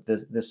followed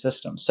this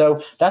system.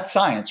 So that's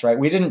science, right?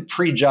 We didn't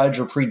prejudge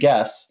or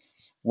pre-guess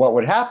what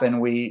would happen.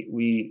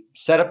 We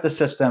set up the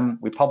system,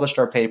 we published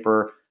our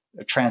paper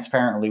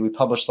transparently, we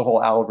published the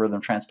whole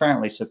algorithm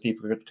transparently so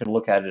people could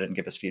look at it and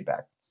give us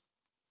feedback.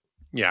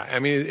 Yeah, I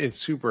mean, it's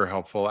super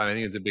helpful, and I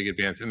think it's a big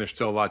advance, and there's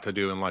still a lot to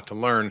do and a lot to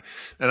learn.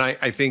 And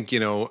I think,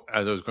 as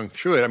I was going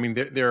through it, I mean,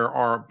 there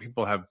are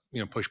people have,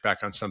 pushed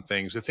back on some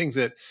things. The things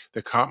that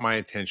caught my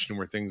attention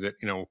were things that,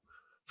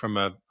 from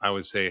I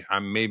would say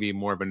I'm maybe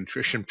more of a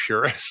nutrition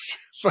purist,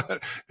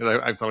 but because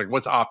I feel like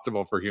what's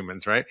optimal for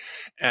humans, right?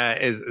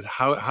 Is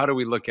how do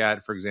we look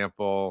at, for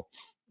example,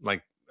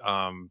 like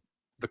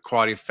the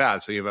quality of fat?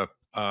 So you have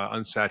a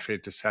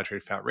unsaturated to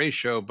saturated fat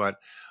ratio, but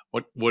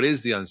what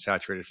is the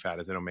unsaturated fat?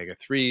 Is it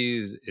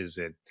omega-3s? Is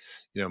it,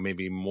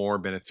 maybe more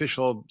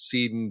beneficial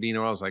seed and bean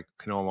oils like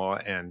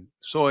canola and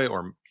soy,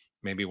 or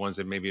maybe ones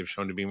that maybe have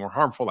shown to be more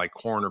harmful like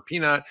corn or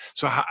peanut?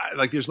 So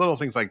like there's little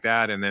things like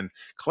that. And then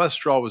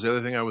cholesterol was the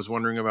other thing I was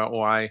wondering about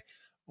why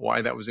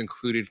that was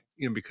included,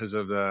 because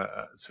of the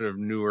sort of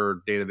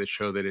newer data that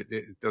show that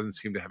it doesn't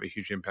seem to have a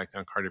huge impact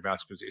on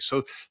cardiovascular disease.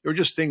 So there were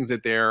just things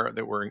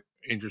that were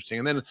interesting.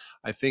 And then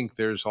I think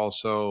there's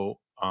also,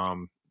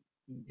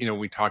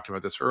 we talked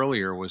about this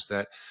earlier, was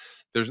that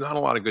there's not a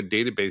lot of good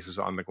databases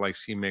on the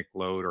glycemic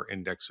load or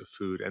index of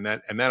food. And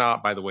that,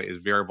 by the way, is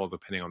variable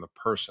depending on the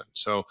person.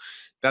 So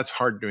that's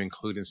hard to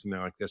include in something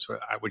like this,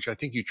 which I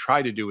think you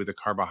try to do with the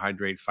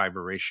carbohydrate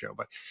fiber ratio.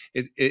 But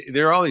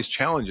there are all these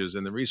challenges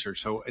in the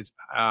research. So it's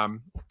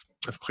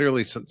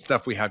clearly some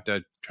stuff we have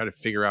to try to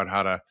figure out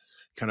how to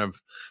kind of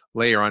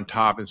layer on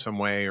top in some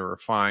way, or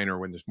refine, or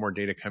when there's more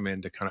data come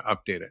in to kind of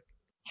update it.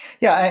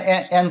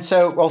 Yeah, and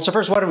so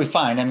first, what did we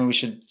find? I mean, we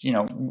should,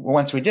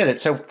 once we did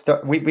it, so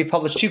we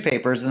published two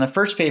papers. In the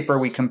first paper,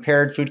 we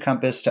compared Food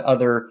Compass to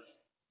other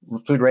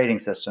food rating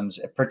systems,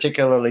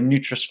 particularly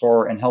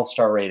Nutri-Score and Health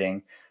Star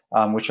Rating,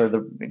 which are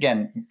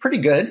again pretty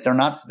good. They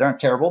aren't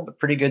terrible, but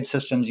pretty good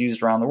systems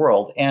used around the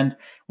world. And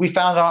we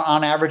found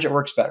on average it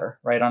works better,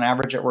 right? On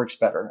average it works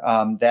better.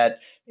 That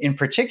in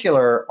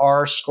particular,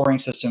 our scoring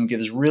system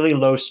gives really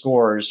low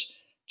scores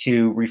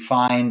to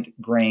refined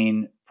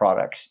grain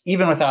products,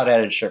 even without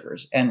added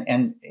sugars.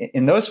 And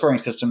in those scoring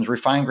systems,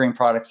 refined grain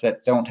products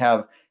that don't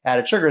have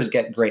added sugars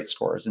get great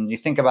scores. And you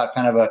think about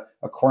kind of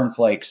a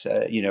cornflakes,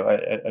 a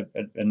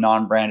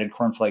non-branded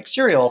cornflake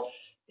cereal,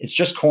 it's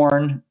just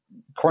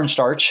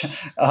cornstarch,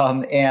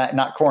 and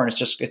not corn. It's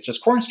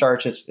just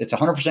cornstarch. It's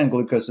 100%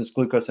 glucose. It's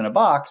glucose in a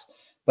box,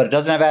 but it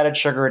doesn't have added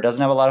sugar. It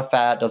doesn't have a lot of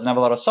fat. It doesn't have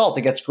a lot of salt.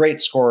 It gets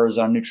great scores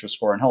on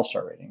Nutri-Score and Health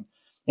Star Rating.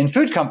 In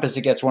Food Compass,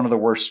 it gets one of the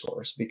worst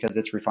scores because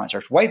it's refined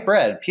starch. White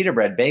bread, pita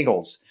bread,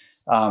 bagels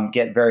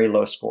get very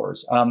low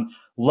scores.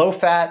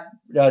 Low-fat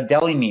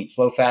deli meats,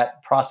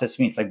 low-fat processed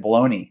meats like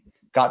bologna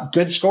got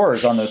good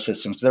scores on those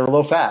systems. They were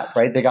low-fat,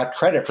 right? They got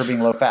credit for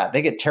being low-fat.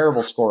 They get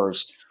terrible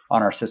scores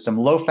on our system.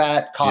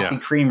 Low-fat coffee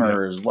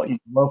creamers,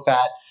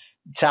 low-fat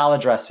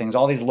salad dressings,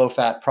 all these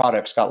low-fat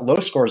products got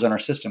low scores on our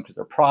system because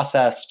they're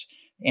processed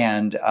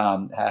and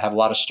have a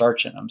lot of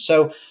starch in them.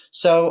 So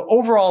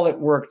overall, it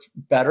worked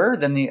better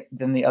than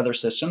the other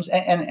systems.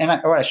 And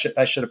I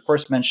should of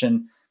course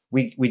mention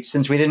we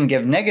since we didn't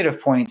give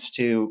negative points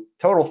to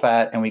total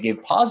fat and we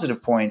gave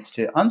positive points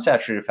to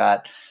unsaturated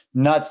fat,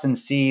 nuts and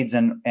seeds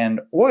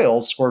and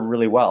oils scored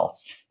really well.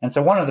 And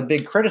so one of the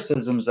big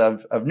criticisms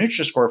of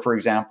Nutri-Score, for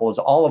example, is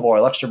olive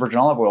oil, extra virgin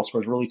olive oil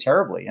scores really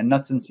terribly, and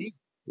nuts and seeds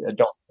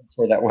don't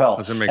score that well.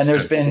 Doesn't make and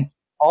there's sense. been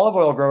olive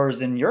oil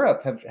growers in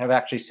Europe have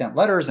actually sent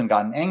letters and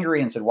gotten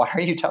angry and said, why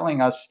are you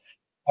telling us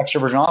extra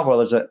virgin olive oil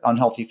is an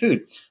unhealthy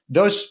food?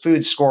 Those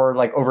foods score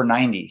like over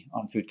 90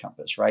 on Food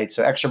Compass, right?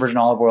 So extra virgin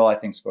olive oil, I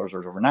think, scores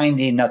over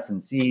 90. Nuts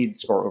and seeds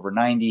score over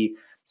 90.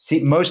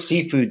 Most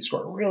seafood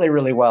score really,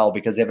 really well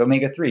because they have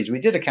omega-3s. We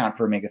did account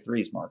for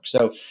omega-3s, Mark.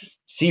 So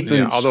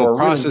seafood although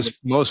score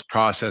most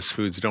processed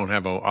foods don't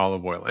have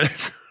olive oil in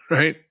it,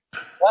 right?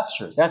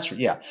 That's true.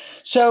 Yeah.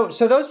 So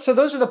those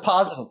are the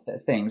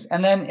positive things.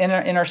 And then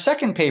in our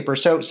second paper,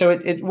 so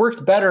it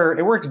worked better.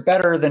 It worked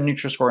better than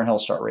Nutri-Score and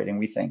Health Star Rating,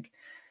 we think.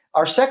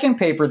 Our second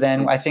paper,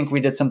 then, I think we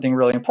did something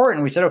really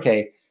important. We said,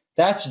 okay,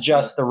 that's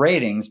just the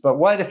ratings, but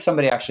what if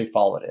somebody actually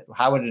followed it?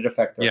 How would it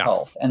affect their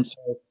health? And so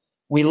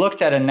we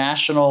looked at a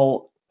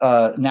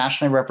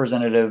nationally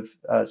representative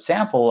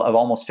sample of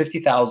almost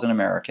 50,000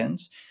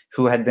 Americans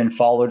who had been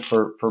followed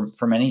for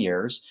many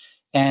years,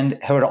 and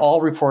who had all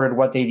reported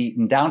what they'd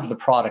eaten down to the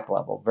product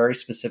level, very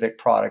specific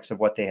products of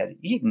what they had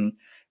eaten.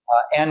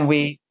 And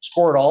we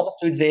scored all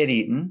the foods they had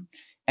eaten,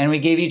 and we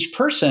gave each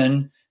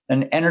person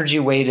an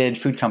energy-weighted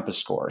Food Compass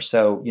score.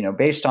 So,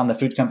 based on the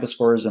Food Compass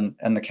scores and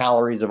the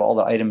calories of all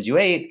the items you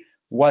ate,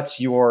 what's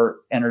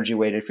your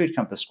energy-weighted Food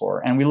Compass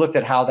score? And we looked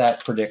at how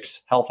that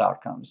predicts health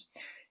outcomes.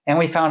 And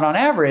we found on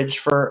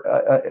average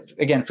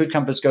again, Food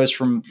Compass goes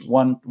from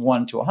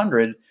 1 to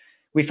 100.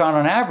 We found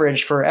on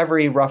average for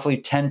every roughly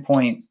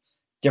 10-point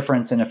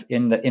difference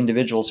in the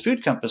individual's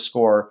Food Compass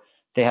score,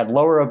 they had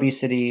lower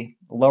obesity,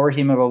 lower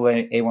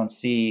hemoglobin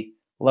A1C,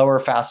 lower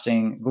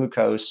fasting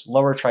glucose,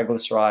 lower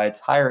triglycerides,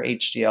 higher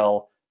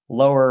HDL,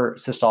 lower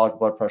systolic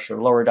blood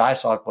pressure, lower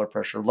diastolic blood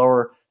pressure,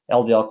 lower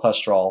LDL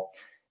cholesterol.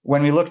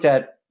 When we looked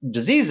at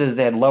diseases,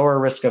 they had lower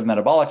risk of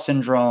metabolic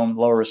syndrome,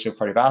 lower risk of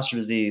cardiovascular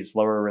disease,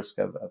 lower risk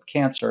of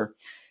cancer.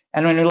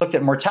 And when we looked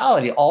at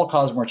mortality,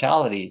 all-cause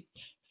mortality,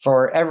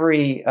 for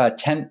every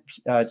 10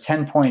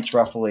 points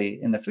roughly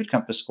in the food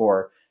compass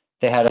score,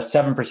 they had a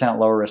 7%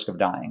 lower risk of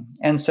dying.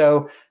 And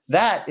so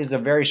that is a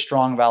very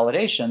strong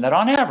validation that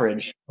on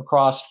average,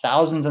 across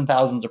thousands and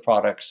thousands of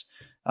products,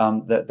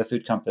 the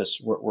food compass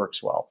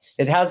works well.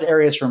 It has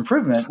areas for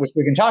improvement, which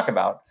we can talk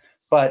about,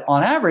 but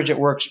on average, it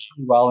works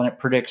pretty well and it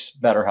predicts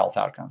better health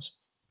outcomes.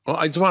 Well,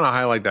 I just want to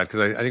highlight that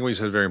because I think what you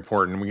said is very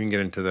important. We can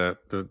get into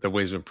the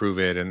ways to improve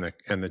it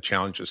and the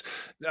challenges.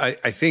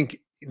 I think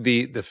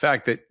the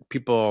fact that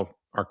people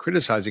are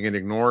criticizing it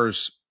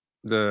ignores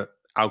the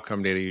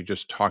outcome data you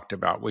just talked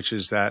about, which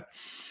is that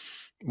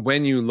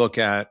when you look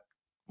at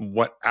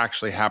what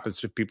actually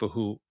happens to people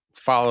who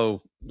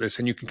follow this,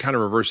 and you can kind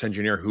of reverse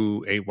engineer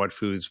who ate what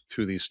foods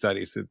through these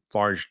studies, the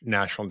large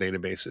national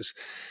databases,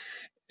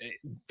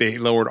 they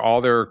lowered all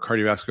their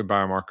cardiovascular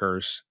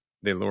biomarkers.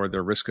 They lowered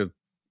their risk of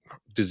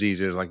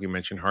diseases, like you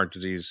mentioned, heart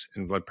disease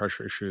and blood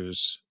pressure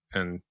issues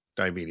and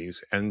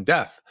diabetes and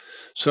death.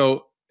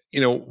 So,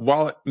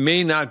 while it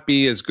may not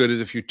be as good as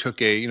if you took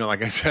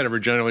like I said, a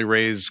regeneratively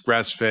raised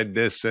grass-fed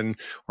this and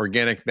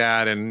organic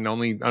that and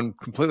only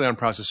completely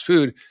unprocessed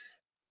food,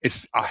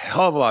 it's a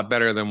hell of a lot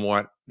better than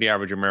what the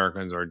average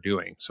Americans are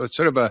doing. So it's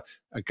sort of a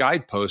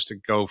guidepost to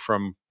go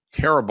from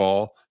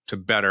terrible to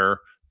better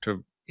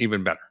to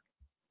even better.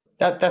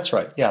 That's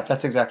right. Yeah,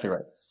 that's exactly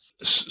right.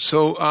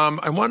 So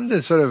I wanted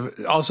to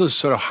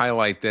sort of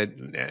highlight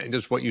that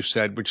just what you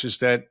said, which is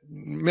that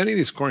many of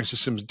these scoring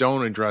systems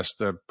don't address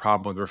the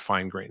problem with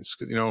refined grains.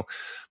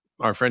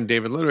 Our friend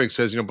David Ludwig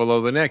says,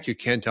 below the neck, you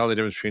can't tell the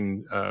difference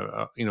between,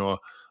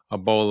 a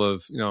bowl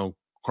of,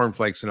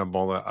 cornflakes and a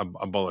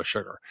bowl of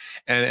sugar,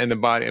 and the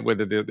body,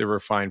 whether the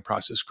refined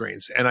processed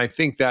grains. And I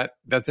think that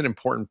that's an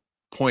important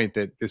point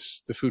that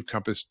the food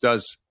compass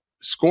does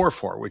score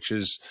for, which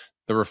is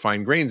the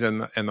refined grains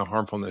and the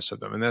harmfulness of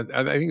them. And that,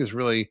 I think, is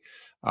really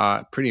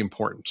pretty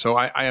important. So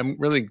I am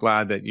really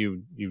glad that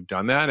you've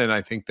done that. And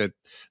I think that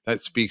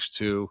speaks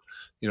to,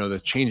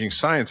 the changing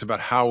science about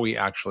how we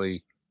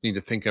actually need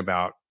to think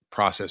about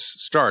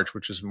processed starch,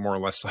 which is more or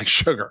less like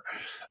sugar.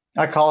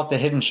 I call it the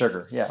hidden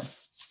sugar. Yeah.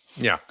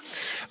 Yeah.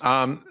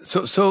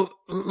 So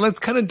let's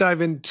kind of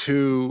dive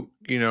into,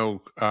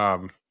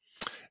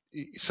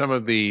 some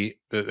of the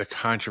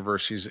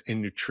controversies in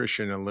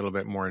nutrition a little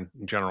bit more in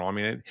general. I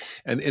mean,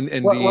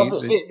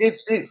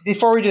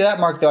 before we do that,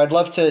 Mark, though, I'd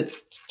love to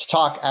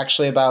talk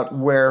actually about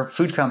where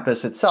Food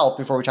Compass itself,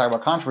 before we talk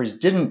about controversies,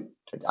 didn't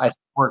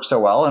work so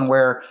well, and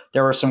where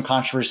there were some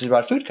controversies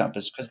about Food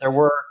Compass, because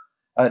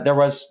there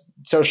was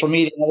social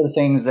media and other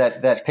things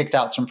that picked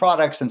out some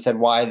products and said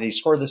why they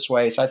score this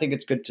way. So I think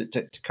it's good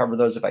to cover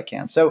those if I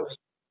can.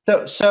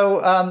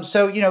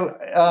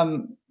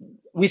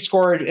 We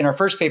scored in our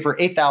first paper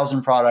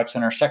 8,000 products,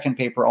 and our second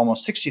paper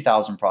almost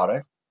 60,000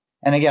 products.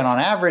 And again, on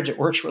average, it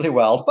works really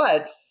well.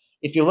 But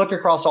if you look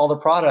across all the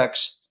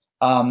products,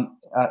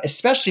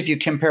 especially if you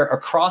compare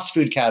across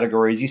food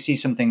categories, you see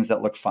some things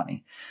that look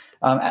funny.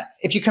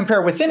 If you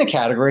compare within a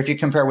category, if you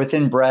compare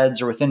within breads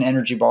or within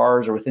energy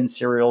bars or within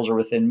cereals or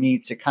within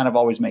meats, it kind of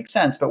always makes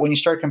sense. But when you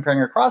start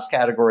comparing across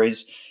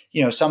categories,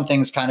 some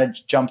things kind of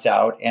jumped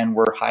out and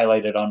were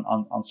highlighted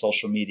on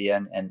social media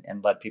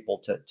and led people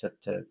to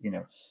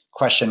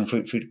question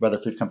whether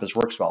Food Compass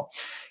works well.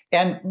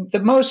 And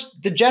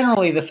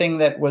generally the thing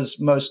that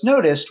was most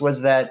noticed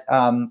was that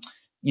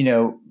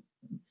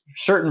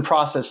certain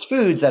processed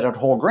foods that had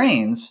whole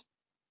grains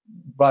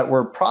but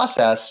were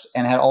processed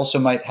and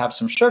might have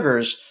some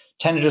sugars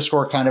tended to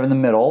score kind of in the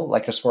middle,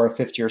 like a score of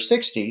 50 or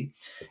 60.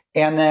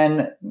 And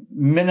then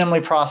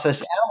minimally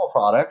processed animal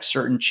products,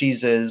 certain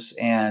cheeses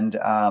and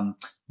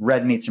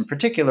red meats in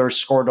particular,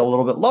 scored a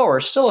little bit lower,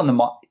 still in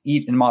the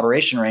eat in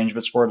moderation range,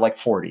 but scored like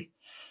 40.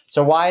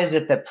 So why is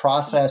it that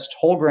processed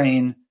whole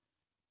grain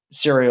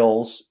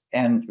cereals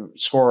and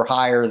score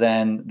higher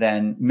than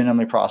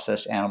minimally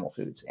processed animal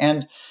foods?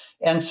 And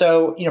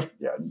so,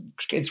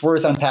 it's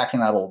worth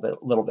unpacking that a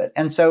little bit.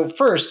 And so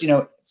first,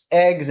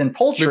 eggs and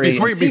poultry.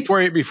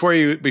 Before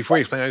you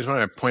explain, I just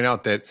want to point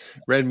out that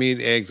red meat,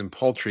 eggs, and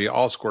poultry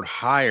all scored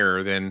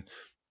higher than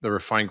the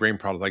refined grain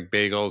products like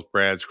bagels,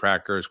 breads,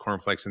 crackers,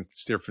 cornflakes, and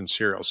different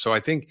cereals. So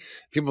I think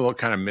people will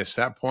kind of miss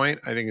that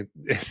point. I think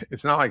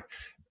it's not like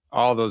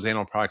all those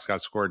animal products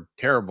got scored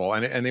terrible,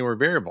 and they were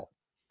variable.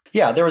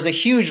 Yeah, there was a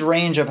huge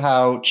range of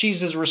how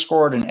cheeses were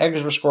scored and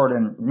eggs were scored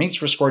and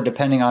meats were scored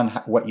depending on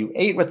what you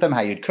ate with them, how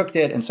you'd cooked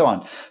it, and so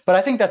on. But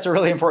I think that's a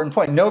really important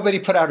point. Nobody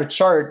put out a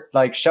chart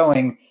like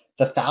showing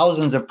the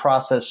thousands of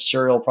processed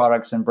cereal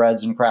products and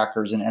breads and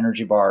crackers and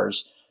energy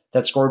bars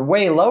that scored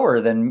way lower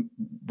than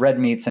red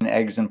meats and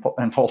eggs and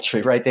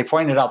poultry, right? They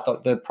pointed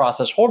out the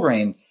processed whole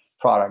grain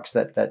products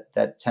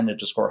that tended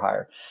to score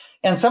higher.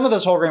 And some of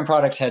those whole grain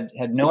products had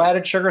no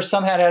added sugar.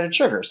 Some had added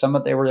sugar.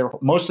 They were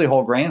mostly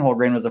whole grain. Whole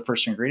grain was the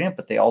first ingredient,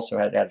 but they also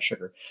had added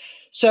sugar.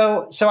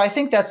 So I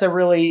think that's a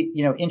really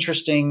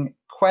interesting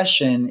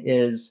question,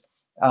 is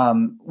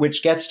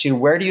which gets to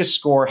where do you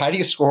score? How do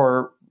you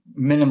score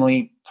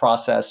minimally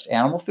processed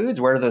animal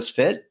foods? Where do those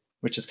fit?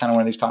 Which is kind of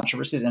one of these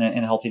controversies in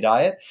a healthy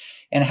diet.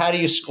 And how do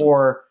you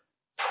score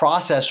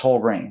processed whole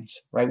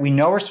grains? Right? We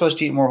know we're supposed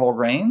to eat more whole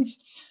grains.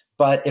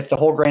 But if the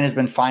whole grain has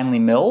been finely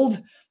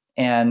milled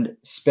and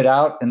spit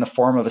out in the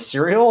form of a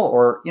cereal,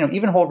 or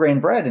even whole grain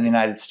bread in the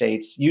United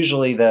States,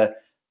 usually the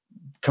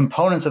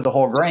components of the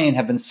whole grain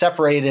have been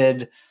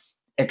separated,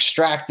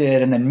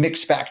 extracted, and then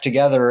mixed back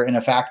together in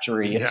a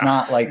factory. It's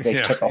not like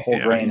they took a whole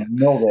grain and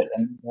milled it.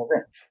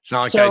 It's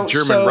not like that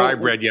German rye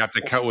bread you have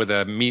to cut with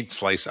a meat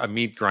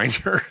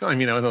grinder. I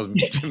mean, those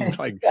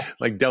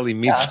like deli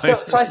meat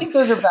slicers. So I think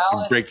those are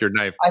valid. Break your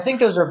knife. I think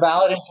those are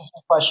valid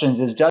interesting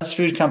questions. Does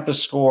Food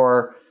Compass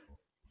score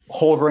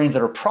whole grains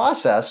that are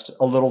processed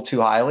a little too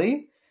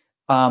highly?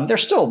 They're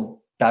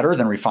still better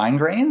than refined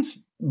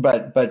grains,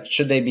 but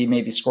should they be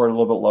maybe scored a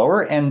little bit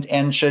lower?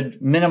 And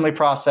should minimally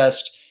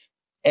processed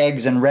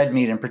eggs and red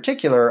meat in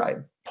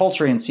particular,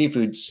 poultry and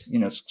seafoods,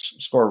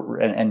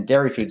 score, and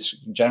dairy foods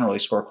generally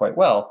score quite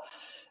well.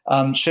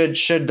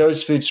 Should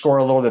those foods score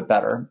a little bit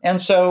better? And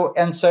so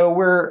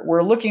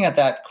we're looking at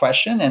that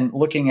question and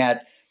looking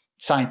at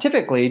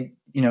scientifically,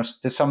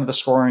 some of the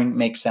scoring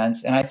makes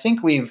sense. And I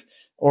think we've,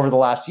 over the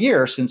last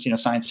year, since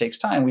science takes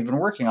time, we've been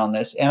working on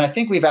this, and I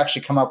think we've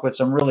actually come up with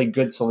some really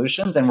good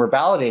solutions, and we're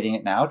validating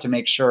it now to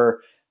make sure,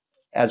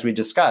 as we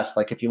discussed,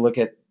 like if you look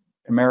at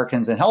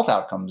Americans and health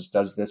outcomes,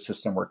 does this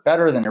system work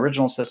better than the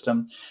original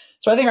system?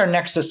 So I think our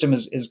next system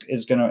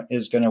is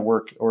gonna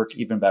work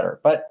even better.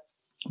 But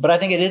I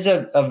think it is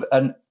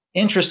an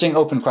interesting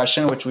open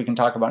question, which we can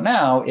talk about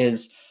now.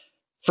 Is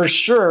for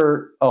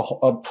sure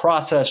a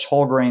processed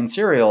whole grain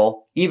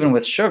cereal, even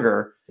with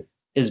sugar,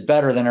 is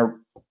better than a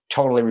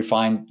totally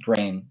refined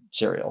grain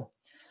cereal.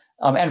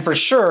 And for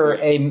sure,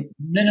 a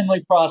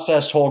minimally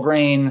processed whole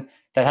grain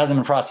that hasn't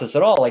been processed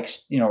at all, or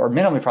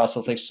minimally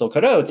processed like Silk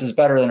Oats, is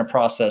better than a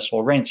processed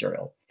whole grain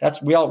cereal.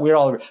 We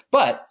all agree.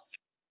 But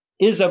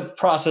is a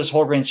processed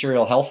whole grain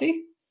cereal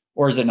healthy,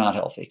 or is it not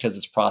healthy because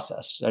it's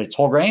processed? It's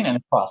whole grain and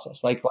it's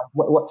processed. Like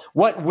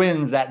what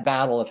wins that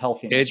battle of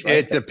healthiness?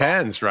 It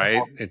depends,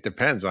 right? It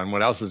depends on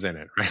what else is in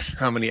it, right?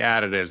 How many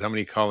additives, how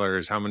many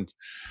colors, how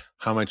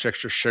much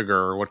extra sugar,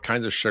 or what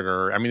kinds of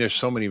sugar. I mean, there's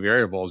so many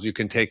variables you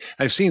can take.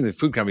 I've seen the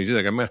food companies do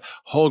like, I'm a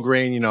whole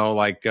grain,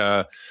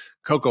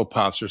 Cocoa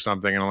Puffs or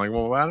something. And I'm like,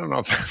 well, I don't know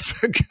if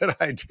that's a good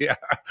idea,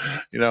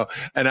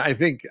 And I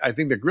think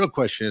the real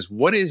question is,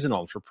 what is an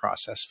ultra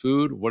processed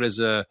food? What is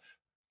a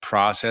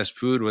processed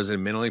food? Was it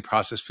minimally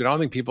processed food? I don't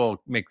think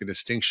people make the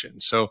distinction.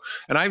 So,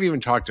 and I've even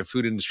talked to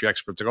food industry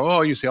experts that go,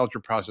 oh, you say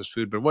ultra processed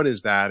food, but what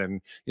is that?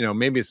 And,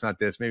 maybe it's not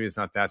this, maybe it's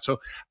not that.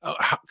 So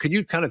could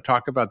you kind of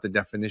talk about the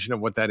definition of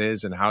what that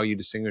is and how you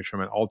distinguish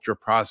from an ultra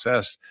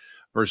processed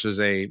versus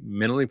a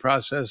minimally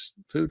processed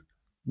food?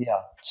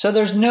 Yeah. So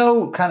there's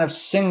no kind of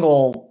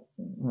single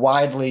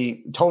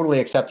totally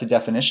accepted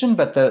definition,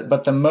 but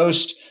the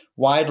most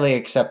widely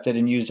accepted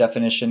and used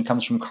definition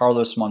comes from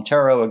Carlos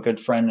Monteiro, a good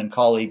friend and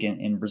colleague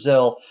in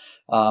Brazil.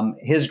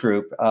 His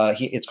group,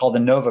 it's called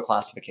the NOVA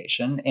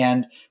classification.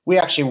 And we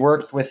actually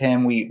worked with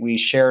him. We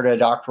shared a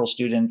doctoral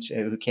student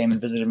who came and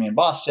visited me in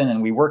Boston,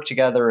 and we worked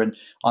together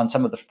on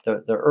some of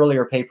the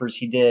earlier papers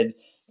he did.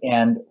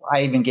 And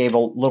I even gave a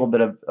little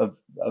bit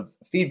of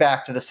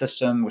feedback to the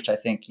system, which I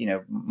think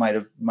might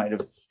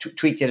have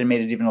tweaked it and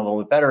made it even a little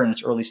bit better in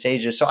its early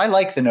stages. So I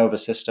like the NOVA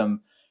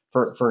system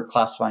for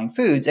classifying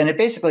foods, and it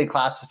basically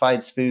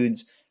classifies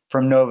foods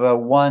from NOVA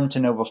 1 to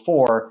NOVA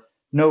 4.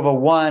 NOVA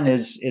 1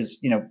 is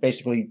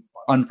basically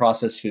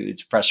unprocessed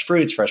foods, fresh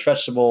fruits, fresh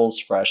vegetables,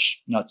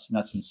 fresh nuts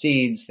and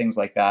seeds, things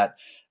like that.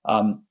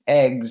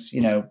 Eggs,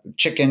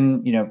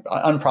 chicken,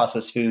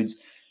 unprocessed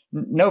foods.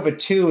 NOVA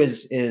 2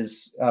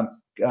 is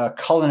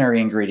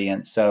culinary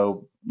ingredients,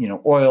 so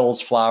oils,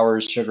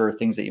 flours, sugar,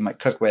 things that you might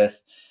cook with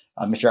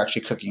if you're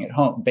actually cooking at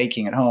home,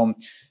 baking at home.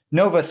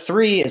 NOVA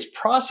 3 is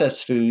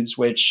processed foods,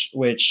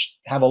 which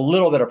have a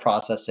little bit of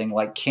processing,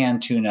 like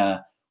canned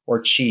tuna or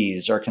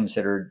cheese are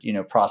considered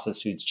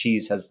processed foods.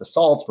 Cheese has the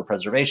salt for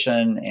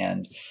preservation,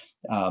 and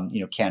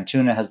canned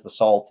tuna has the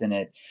salt in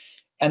it.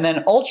 And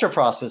then ultra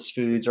processed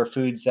foods are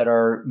foods that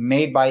are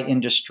made by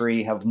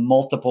industry, have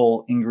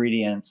multiple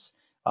ingredients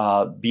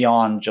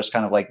beyond just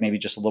kind of like maybe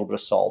just a little bit of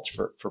salt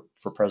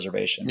for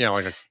preservation. Yeah,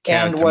 like a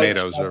canned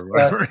tomatoes or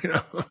whatever.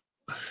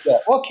 Yeah,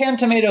 well, canned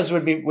tomatoes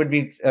would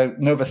be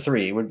NOVA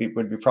 3 would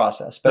be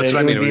processed, but that's what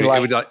I mean.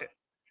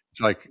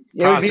 It's like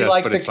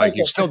processed, but it's like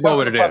you still know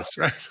what it is,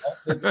 right?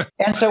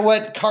 And so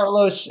what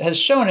Carlos has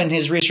shown in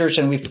his research,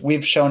 and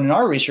we've shown in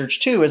our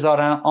research too, is that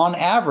on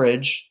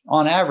average,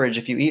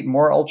 if you eat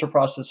more ultra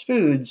processed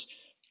foods,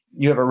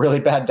 you have a really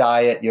bad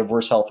diet, you have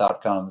worse health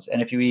outcomes,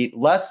 and if you eat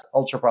less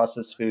ultra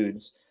processed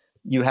foods,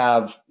 you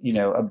have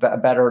a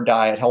better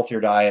diet,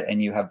 healthier diet,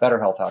 and you have better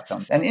health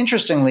outcomes. And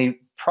interestingly,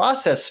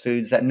 processed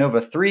foods, that NOVA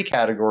 3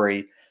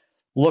 category,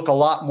 look a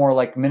lot more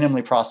like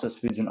minimally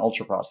processed foods and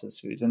ultra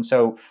processed foods. And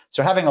so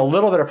having a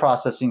little bit of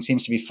processing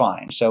seems to be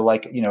fine. So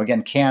like,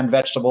 again, canned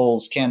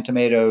vegetables, canned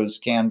tomatoes,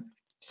 canned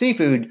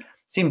seafood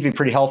seem to be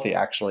pretty healthy,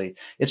 actually.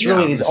 It's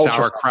really these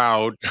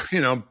sauerkraut,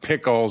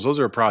 pickles, those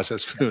are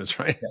processed foods,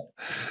 right?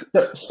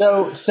 Yeah.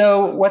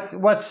 So what's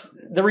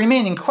the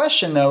remaining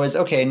question though is,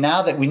 okay,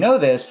 now that we know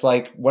this,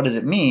 like, what does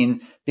it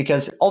mean?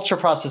 Because ultra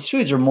processed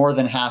foods are more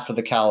than half of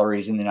the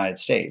calories in the United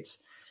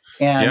States.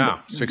 And Yeah,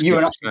 you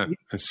and I, 60%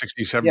 and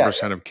 67%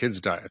 yeah, of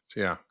kids' diets.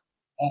 Yeah.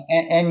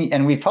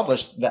 and we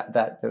published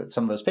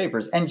some of those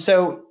papers. And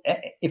so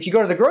if you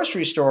go to the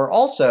grocery store,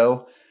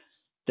 also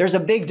there's a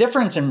big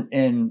difference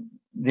in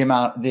the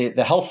amount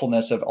the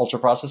healthfulness of ultra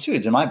processed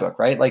foods in my book,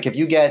 right? Like if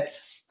you get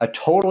a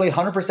totally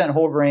 100%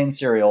 whole grain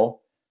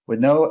cereal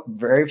with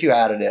very few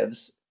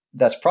additives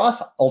that's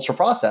ultra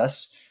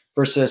processed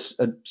versus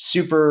a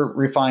super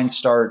refined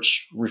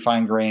starch,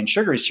 refined grain,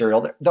 sugary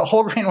cereal, the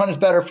whole grain one is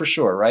better for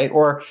sure, right?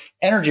 Or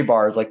energy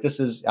bars, like this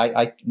is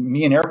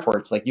me in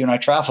airports, like you and I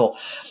travel.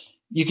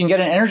 You can get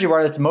an energy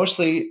bar that's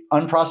mostly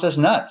unprocessed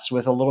nuts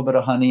with a little bit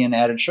of honey and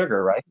added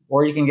sugar, right?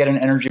 Or you can get an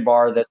energy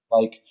bar that's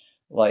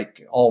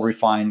like all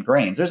refined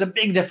grains. There's a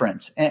big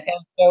difference. And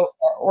so,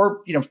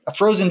 or, a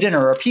frozen dinner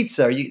or a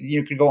pizza,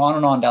 you could go on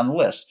and on down the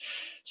list.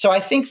 So I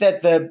think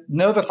that the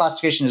NOVA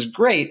classification is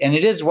great, and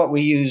it is what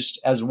we used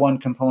as one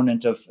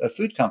component of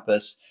Food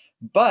Compass.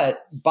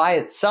 But by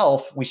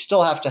itself, we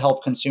still have to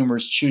help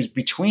consumers choose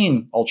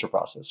between ultra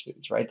processed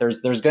foods, right?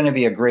 There's going to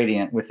be a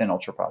gradient within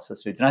ultra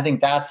processed foods, and I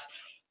think that's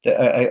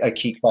a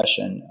key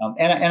question.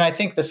 And I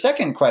think the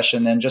second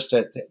question, then, just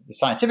the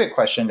scientific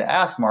question to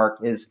ask, Mark,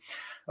 is,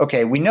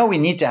 okay, we know we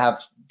need to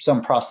have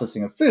some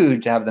processing of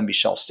food to have them be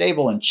shelf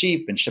stable and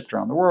cheap and shipped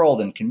around the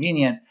world and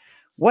convenient.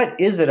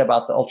 What is it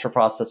about the ultra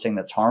processing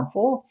that's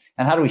harmful,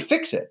 and how do we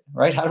fix it,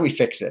 right? How do we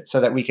fix it so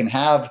that we can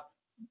have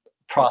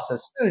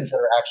processed foods that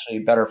are actually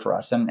better for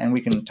us? And we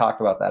can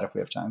talk about that if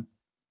we have time.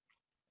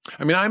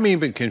 I mean, I'm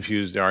even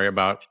confused, Daria,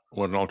 about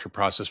what an ultra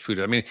processed food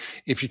is. I mean,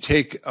 if you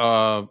take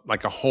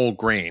like a whole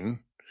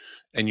grain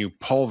and you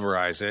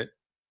pulverize it,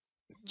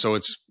 so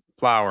it's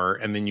flour,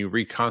 and then you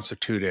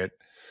reconstitute it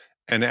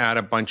and add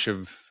a bunch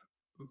of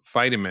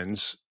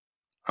vitamins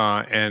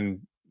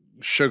and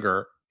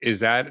sugar, is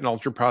that an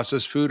ultra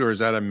processed food, or is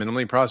that a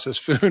minimally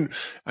processed food?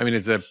 I mean,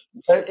 it's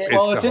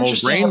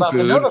interesting about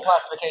the NOVA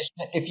classification.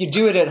 If you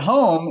do it at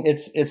home,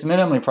 it's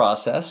minimally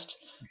processed.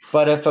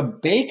 But if a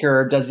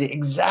baker does the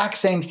exact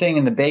same thing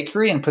in the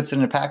bakery and puts it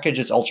in a package,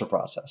 it's ultra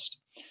processed.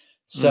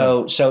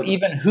 So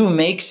even who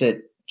makes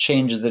it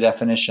changes the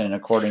definition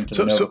according to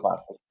the NOVA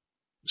classification.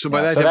 So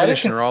by that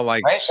definition, are all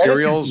like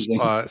cereals,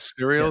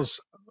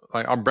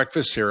 like on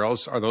breakfast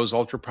cereals, are those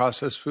ultra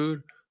processed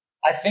food?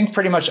 I think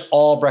pretty much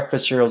all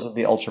breakfast cereals would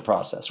be ultra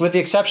processed, with the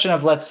exception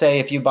of, let's say,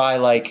 if you buy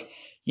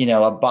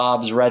a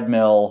Bob's Red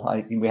Mill.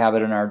 I think we have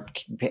it in our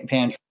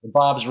pantry.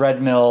 Bob's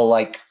Red Mill,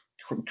 like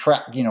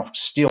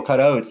steel cut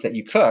oats that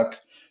you cook,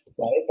 right?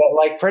 But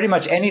like pretty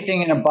much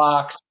anything in a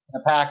box,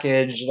 in a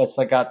package that's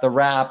like got the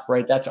wrap,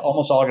 right? That's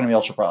almost all going to be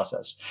ultra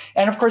processed.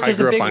 And of course, there's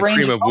a big range.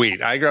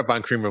 I grew up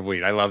on cream of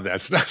wheat. I love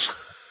that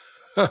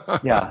stuff.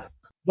 Yeah.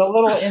 The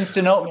little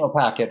instant oatmeal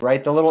packet,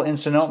 right? The little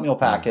instant oatmeal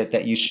packet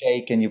that you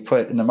shake and you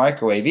put in the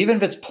microwave. Even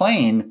if it's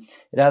plain,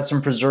 it has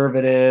some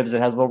preservatives.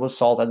 It has a little bit of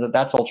salt.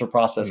 That's ultra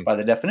processed by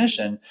the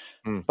definition.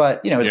 But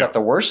is that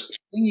the worst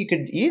thing you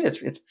could eat?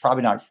 It's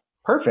probably not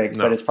perfect,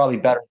 but it's probably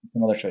better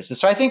than some other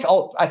choices. So I think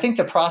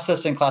the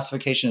processing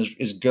classification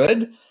is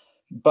good,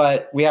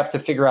 but we have to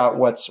figure out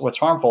what's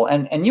harmful.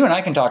 And you and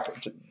I can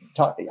talk.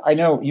 I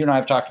know you and I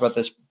have talked about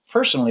this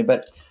personally,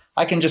 but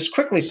I can just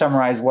quickly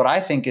summarize what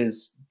I think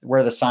is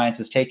where the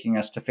science is taking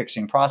us to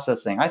fixing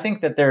processing. I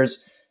think that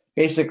there's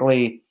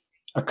basically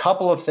a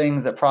couple of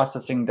things that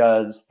processing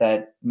does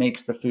that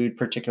makes the food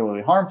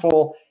particularly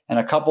harmful, and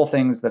a couple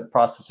things that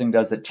processing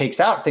does that takes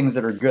out things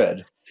that are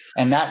good.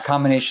 And that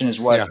combination is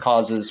what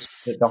causes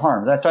the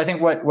harm. So I think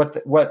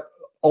what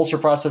ultra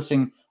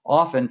processing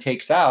often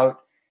takes out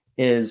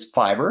is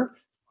fiber.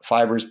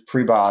 Fiber is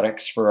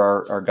prebiotics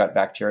for our gut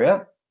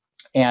bacteria,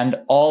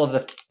 and all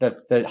of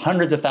the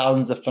hundreds of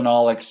thousands of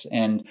phenolics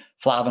and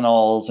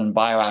flavonols and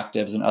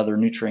bioactives and other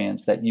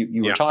nutrients that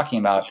you were talking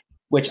about,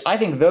 which I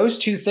think those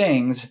two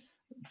things,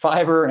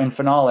 fiber and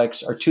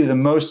phenolics, are two of the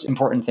most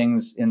important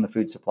things in the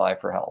food supply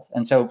for health.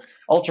 And so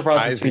ultra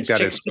processed foods. I think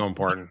that is so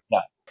important.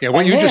 Yeah,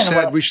 what you just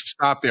said, we should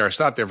stop there.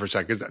 Stop there for a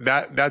second,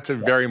 because that's a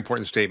very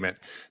important statement,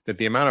 that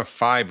the amount of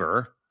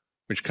fiber,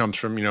 which comes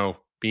from,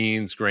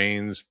 beans,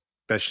 grains,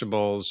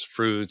 vegetables,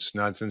 fruits,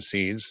 nuts, and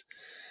seeds,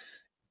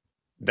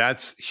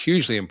 that's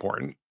hugely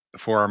important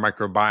for our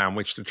microbiome,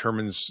 which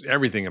determines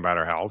everything about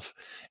our health.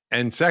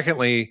 And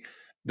secondly,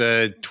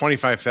 the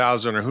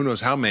 25,000 or who knows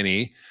how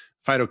many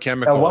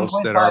phytochemicals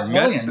that are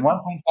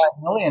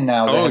 1.5 million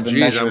now. Oh,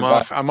 geez, I'm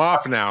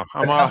off now.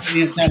 I'm off.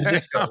 In San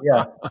Francisco,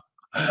 yeah.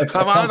 I'm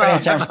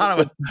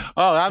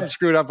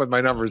screwed up with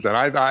my numbers then.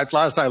 I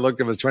last I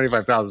looked, it was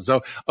 25,000.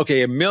 So,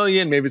 okay, 1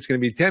 million, maybe it's going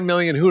to be 10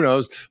 million, who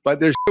knows?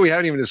 But there's we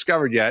haven't even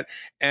discovered yet.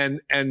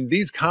 And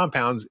these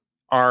compounds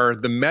are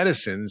the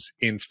medicines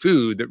in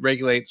food that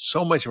regulate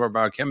so much of our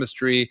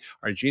biochemistry,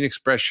 our gene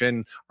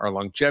expression, our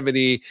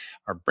longevity,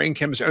 our brain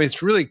chemistry. I mean,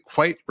 it's really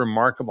quite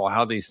remarkable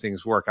how these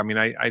things work. I mean,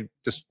 I'm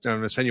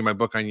going to send you my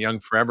book on Young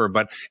Forever,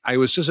 but I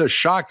was just so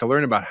shocked to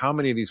learn about how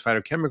many of these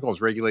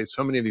phytochemicals regulate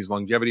so many of these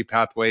longevity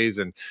pathways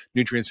and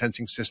nutrient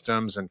sensing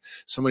systems and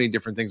so many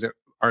different things that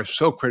are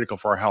so critical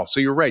for our health. So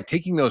you're right.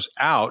 Taking those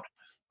out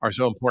are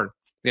so important.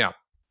 Yeah.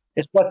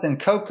 It's what's in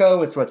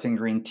cocoa, it's what's in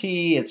green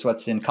tea, it's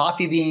what's in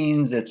coffee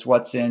beans, it's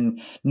what's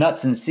in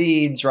nuts and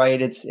seeds,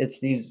 right? It's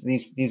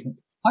these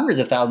hundreds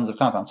of thousands of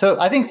compounds. So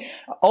I think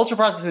ultra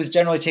processed foods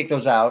generally take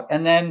those out,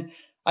 and then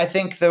I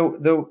think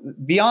the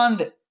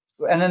beyond,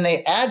 and then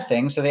they add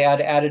things. So they add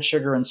added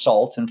sugar and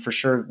salt, and for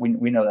sure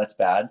we know that's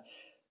bad.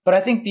 But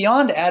I think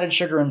beyond added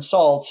sugar and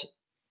salt,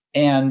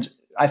 and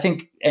I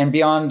think and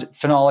beyond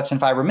phenolics and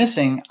fiber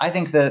missing, I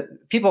think that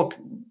people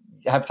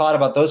have thought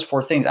about those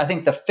four things. I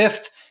think the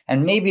fifth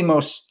and maybe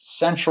most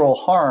central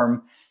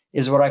harm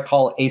is what I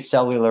call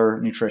acellular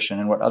nutrition,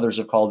 and what others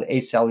have called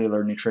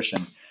acellular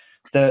nutrition.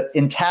 The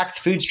intact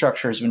food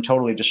structure has been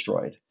totally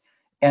destroyed.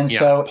 And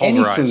so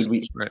any food we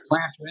eat, right,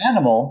 plant or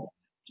animal,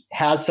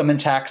 has some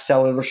intact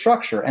cellular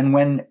structure. And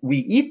when we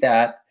eat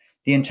that,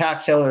 the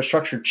intact cellular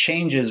structure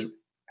changes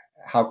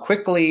how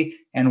quickly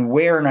and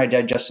where in our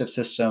digestive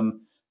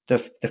system the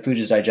food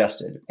is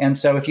digested. And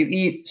so if you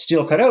eat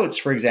steel-cut oats,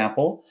 for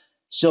example,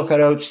 steel-cut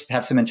oats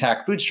have some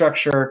intact food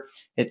structure.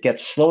 It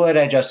gets slowly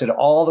digested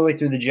all the way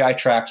through the GI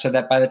tract, so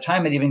that by the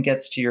time it even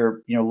gets to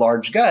your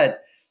large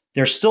gut,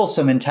 there's still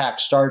some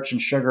intact starch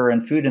and sugar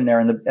and food in there,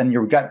 and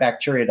your gut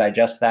bacteria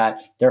digest that.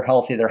 They're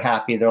healthy, they're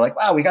happy, they're like,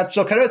 wow, we got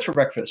steel-cut oats for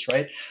breakfast,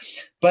 right?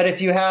 But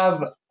if you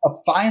have a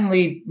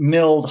finely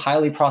milled,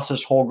 highly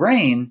processed whole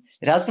grain,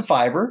 it has the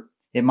fiber,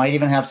 it might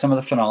even have some of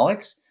the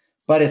phenolics,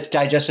 but it's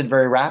digested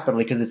very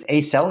rapidly because it's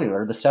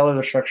acellular. The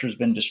cellular structure has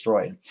been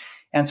destroyed.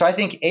 And so I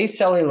think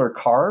acellular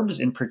carbs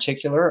in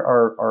particular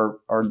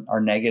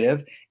are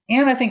negative.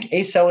 And I think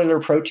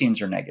acellular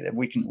proteins are negative.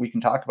 We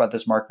can talk about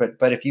this, Mark,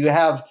 but if you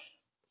have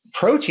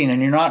protein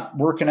and you're not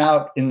working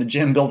out in the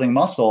gym building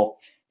muscle,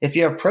 if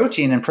you have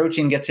protein and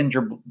protein gets into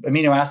your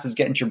amino acids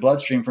get into your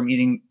bloodstream from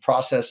eating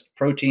processed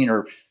protein,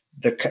 or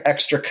the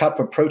extra cup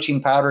of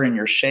protein powder in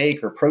your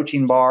shake or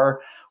protein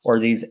bar, or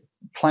these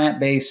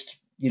plant-based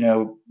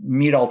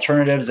meat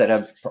alternatives that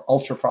have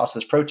ultra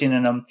processed protein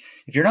in them,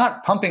 if you're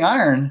not pumping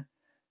iron,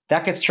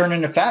 that gets turned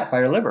into fat by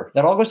your liver.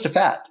 That all goes to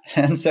fat.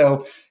 And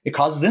so it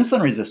causes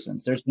insulin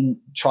resistance. There's been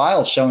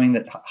trials showing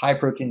that high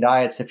protein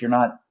diets, if you're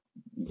not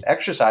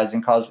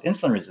exercising, cause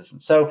insulin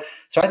resistance. So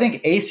I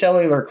think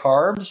acellular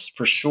carbs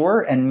for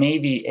sure, and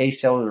maybe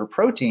acellular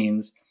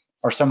proteins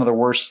are some of the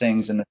worst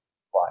things in the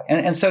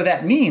supply. And so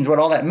that means, what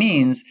all that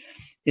means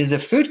is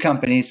if food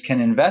companies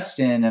can invest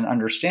in and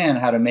understand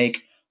how to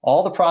make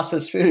all the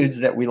processed foods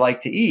that we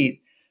like to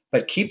eat,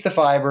 but keep the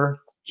fiber,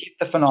 keep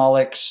the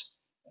phenolics,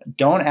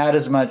 don't add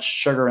as much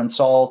sugar and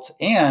salt,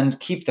 and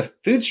keep the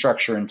food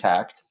structure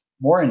intact,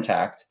 more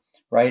intact,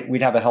 right?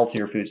 We'd have a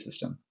healthier food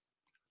system.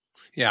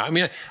 Yeah, I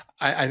mean,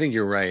 I think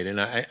you're right, and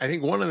I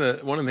think one of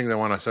the things I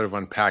want to sort of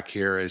unpack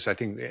here is I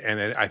think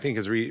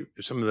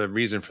is some of the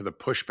reason for the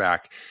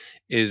pushback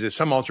is that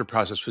some ultra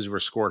processed foods were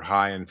scored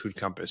high in Food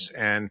Compass,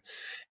 and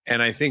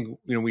I think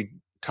we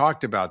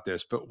talked about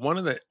this, but one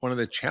of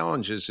the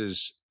challenges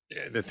is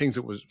the things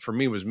that was for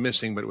me was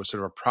missing, but it was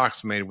sort of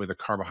approximated with a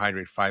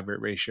carbohydrate fiber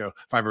ratio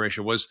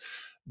was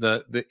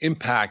the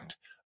impact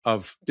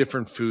of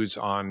different foods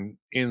on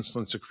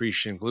insulin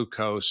secretion,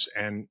 glucose,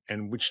 and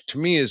which to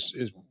me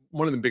is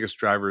one of the biggest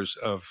drivers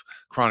of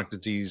chronic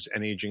disease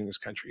and aging in this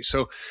country.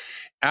 So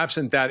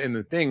absent that in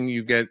the thing,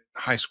 you get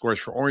high scores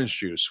for orange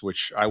juice,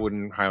 which I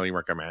wouldn't highly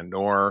recommend,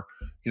 or,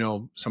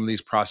 some of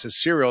these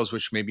processed cereals,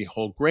 which may be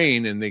whole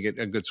grain and they get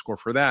a good score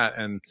for that.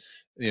 And,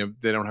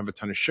 they don't have a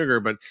ton of sugar,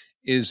 but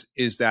is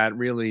that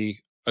really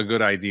a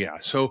good idea?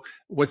 So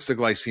what's the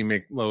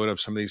glycemic load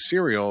of some of these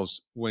cereals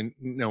when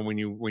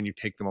you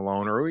take them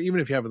alone, or even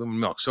if you have them in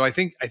milk? So I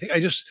think I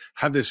just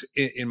have this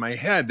in my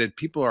head that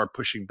people are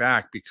pushing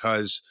back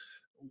because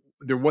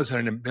there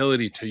wasn't an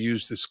ability to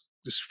use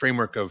this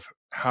framework of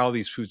how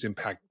these foods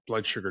impact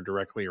blood sugar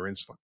directly or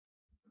insulin.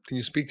 Can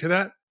you speak to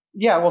that?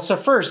 Yeah, well, so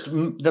first,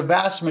 the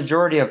vast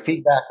majority of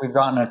feedback we've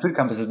gotten on Food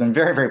Compass has been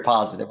very, very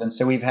positive. And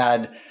so we've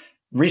had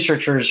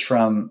researchers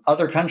from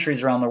other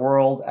countries around the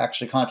world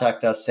actually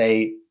contact us,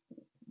 say,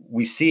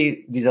 we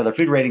see these other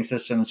food rating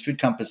systems. Food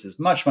Compass is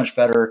much, much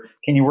better.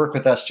 Can you work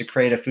with us to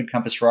create a Food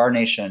Compass for our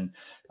nation?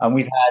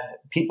 We've had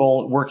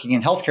people working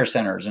in healthcare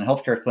centers and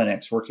healthcare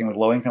clinics working with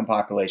low-income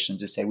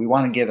populations who say, we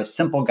want to give a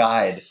simple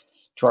guide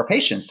to our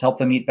patients to help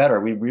them eat better.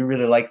 We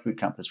really like Food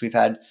Compass. We've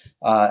had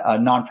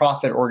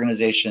nonprofit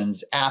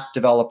organizations, app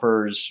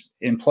developers,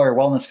 employer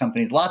wellness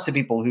companies, lots of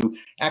people who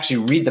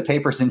actually read the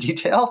papers in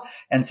detail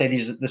and say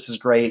this is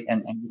great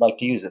and we'd like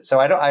to use it. So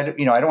I don't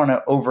want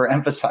to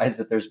overemphasize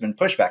that there's been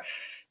pushback.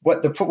 Where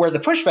the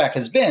pushback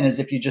has been is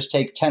if you just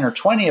take 10 or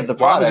 20 of the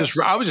products.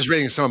 I was just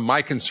raising some of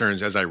my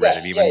concerns as I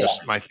read it,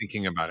 just my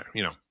thinking about it,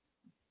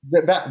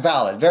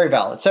 Valid, very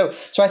valid. So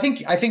I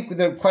think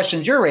the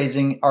questions you're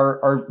raising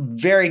are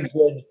very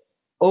good,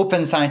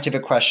 open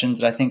scientific questions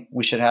that I think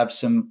we should have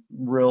some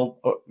real,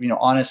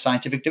 honest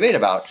scientific debate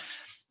about.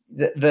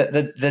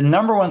 The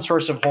number one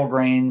source of whole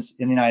grains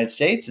in the United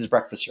States is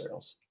breakfast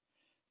cereals,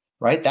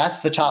 right? That's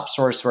the top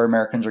source where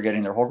Americans are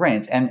getting their whole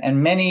grains.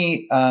 And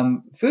many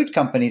food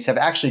companies have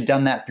actually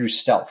done that through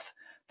stealth.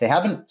 They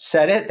haven't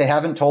said it. They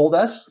haven't told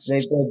us.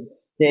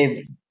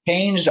 They've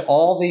changed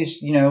all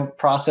these,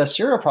 processed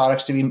cereal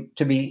products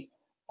to be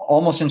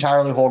almost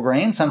entirely whole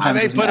grain. Sometimes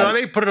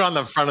they put it on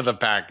the front of the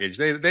package.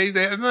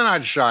 They're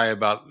not shy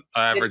about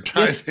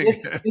advertising.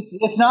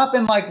 It's not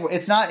been like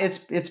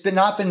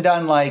not been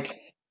done like,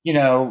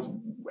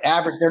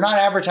 they're not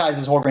advertised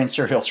as whole grain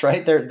cereals,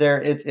 right?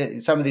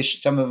 Some of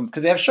them,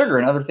 because they have sugar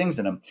and other things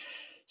in them.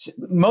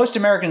 Most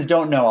Americans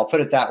don't know, I'll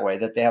put it that way,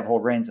 that they have whole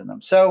grains in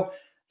them. So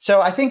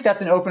I think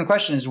that's an open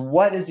question, is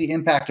what is the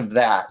impact of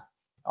that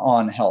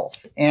on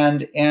health?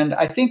 And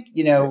I think,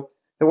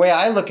 the way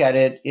I look at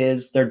it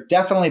is they're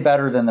definitely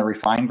better than the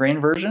refined grain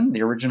version,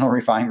 the original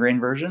refined grain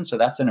version. So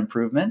that's an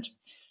improvement.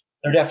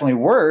 They're definitely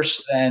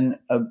worse than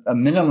a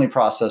minimally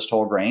processed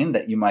whole grain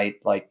that you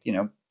might, like,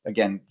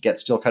 again, get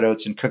steel cut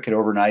oats and cook it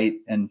overnight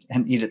and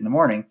eat it in the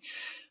morning.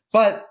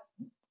 But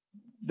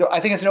I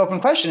think it's an open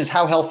question, is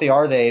how healthy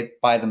are they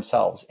by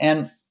themselves?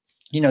 And,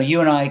 you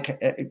and I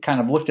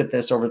kind of looked at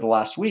this over the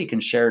last week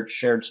and shared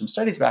some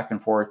studies back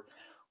and forth.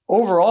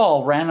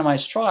 Overall,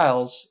 randomized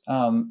trials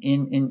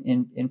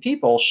in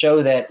people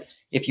show that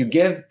if you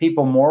give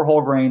people more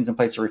whole grains in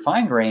place of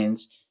refined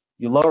grains,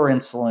 you lower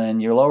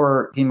insulin, you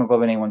lower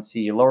hemoglobin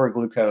A1C, you lower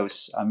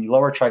glucose, you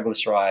lower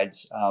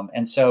triglycerides,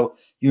 and so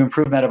you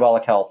improve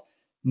metabolic health.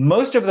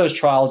 Most of those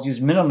trials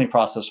use minimally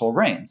processed whole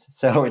grains,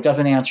 so it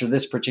doesn't answer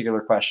this particular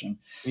question.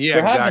 Yeah,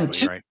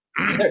 exactly right.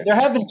 There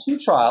have been two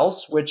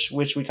trials which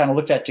we kind of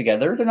looked at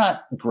together. They're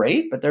not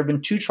great, but there have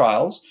been two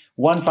trials,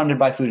 one funded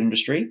by food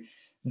industry,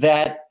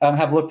 that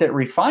have looked at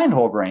refined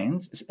whole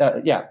grains.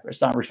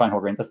 It's not refined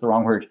whole grains. That's the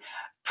wrong word.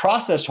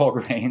 Processed whole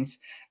grains.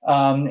 You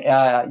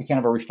can't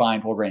have a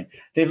refined whole grain.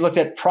 They've looked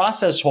at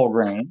processed whole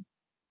grain.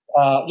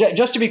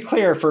 Just to be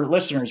clear for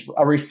listeners,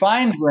 a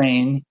refined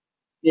grain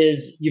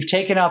is you've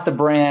taken out the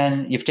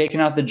bran, you've taken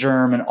out the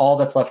germ, and all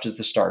that's left is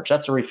the starch.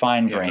 That's a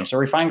refined grain. So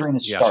refined grain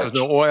is starch. So there's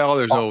no oil,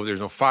 there's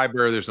no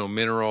fiber, there's no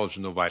minerals,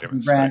 there's no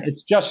vitamins. Bran,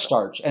 it's just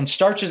starch, and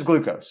starch is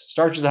glucose.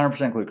 Starch is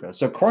 100% glucose.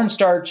 So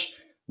cornstarch,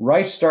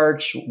 rice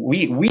starch,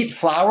 wheat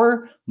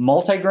flour,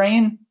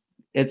 multigrain,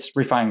 it's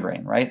refined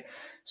grain, right?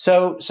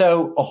 So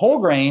a whole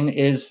grain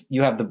is,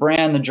 you have the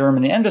bran, the germ,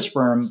 and the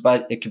endosperm,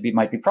 but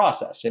might be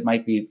processed. It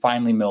might be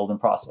finely milled and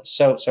processed.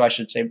 So I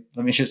should say,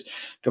 let me just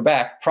go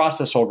back,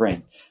 processed whole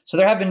grains. So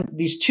there have been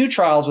these two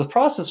trials with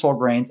processed whole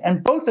grains,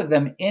 and both of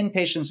them in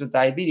patients with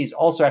diabetes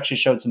also actually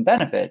showed some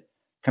benefit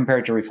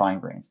compared to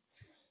refined grains.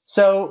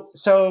 So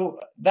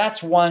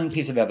that's one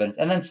piece of evidence.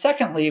 And then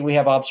secondly, we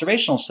have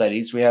observational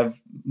studies. We have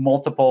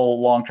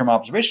multiple long-term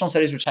observational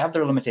studies, which have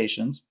their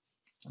limitations.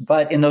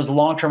 But in those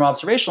long-term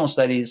observational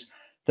studies,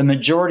 the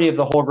majority of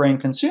the whole grain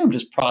consumed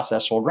is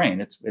processed whole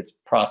grain. It's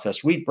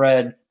processed wheat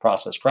bread,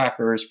 processed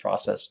crackers,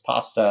 processed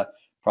pasta,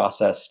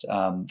 processed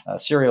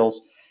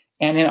cereals.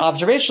 And in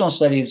observational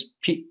studies,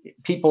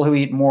 people who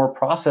eat more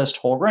processed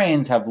whole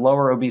grains have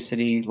lower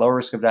obesity, lower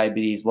risk of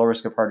diabetes, low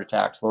risk of heart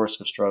attacks, low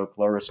risk of stroke,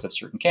 low risk of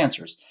certain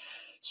cancers.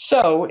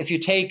 So if you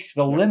take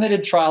the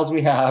limited trials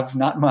we have,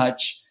 not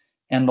much,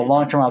 and the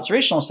long-term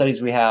observational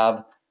studies we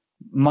have,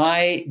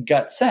 my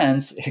gut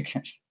sense,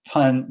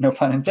 no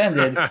pun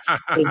intended,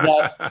 is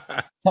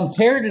that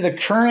compared to the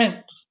current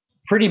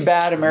pretty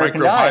bad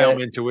American diet,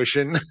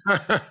 intuition. My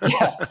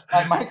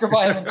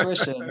microbiome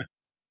intuition,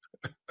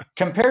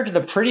 compared to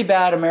the pretty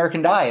bad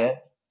American diet,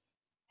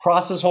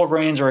 processed whole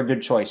grains are a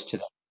good choice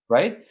today,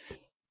 right?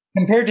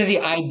 Compared to the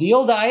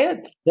ideal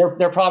diet,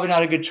 they're probably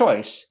not a good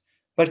choice.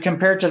 But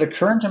compared to the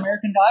current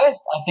American diet,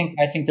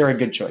 I think they're a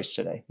good choice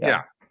today.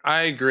 Yeah.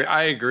 I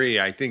agree.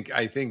 I think,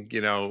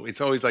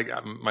 it's always like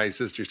my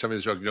sister, some of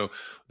this joke,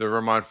 the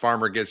Vermont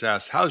farmer gets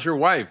asked, how's your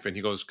wife? And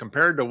he goes,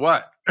 compared to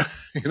what?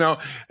 And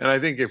I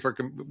think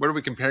what are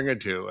we comparing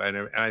it to?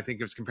 And I think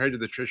if it's compared to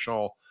the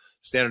traditional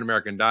standard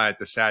American diet,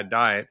 the SAD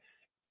diet,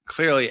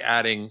 clearly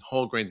adding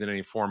whole grains in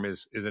any form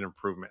is an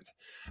improvement.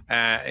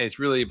 It's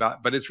really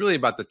about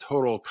the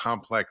total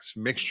complex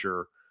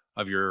mixture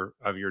of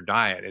your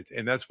diet.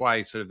 And that's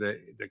why sort of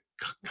the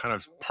kind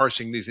of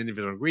parsing these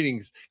individual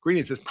ingredients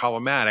is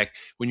problematic.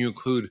 When you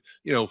include,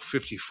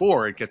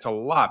 54, it gets a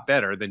lot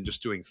better than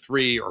just doing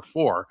 3 or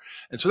 4.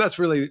 And so that's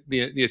really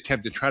the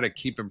attempt to try to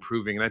keep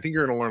improving. And I think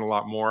you're going to learn a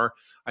lot more.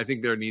 I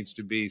think there needs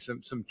to be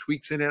some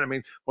tweaks in it. I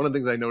mean, one of the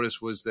things I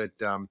noticed was that,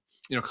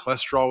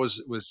 cholesterol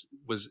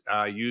was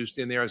used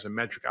in there as a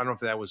metric. I don't know if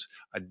that was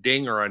a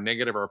ding or a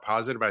negative or a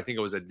positive, but I think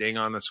it was a ding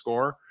on the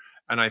score.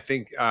 And I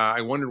think I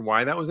wondered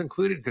why that was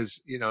included,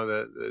 because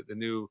the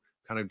new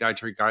kind of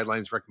dietary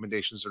guidelines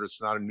recommendations that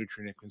it's not a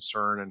nutrient of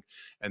concern,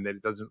 and that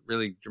it doesn't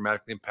really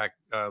dramatically impact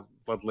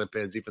blood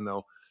lipids, even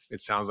though it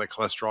sounds like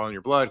cholesterol in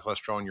your blood,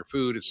 cholesterol in your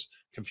food is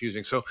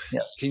confusing. So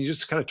yes. Can you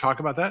just kind of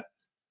talk about that?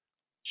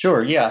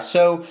 Sure. Yeah.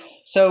 So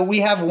we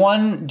have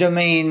one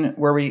domain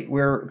where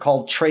we're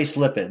called trace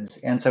lipids,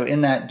 and so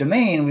in that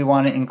domain we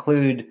want to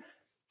include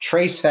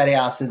trace fatty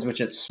acids,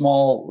 which at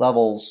small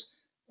levels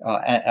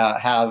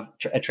have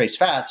trace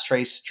fats,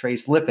 trace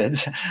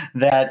lipids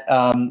that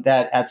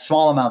at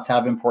small amounts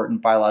have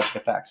important biologic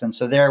effects. And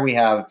so there we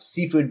have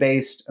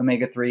seafood-based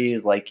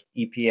omega-3s like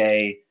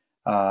EPA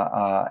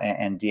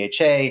and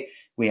DHA.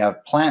 We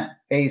have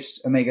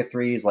plant-based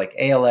omega-3s like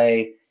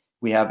ALA,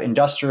 We have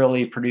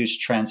industrially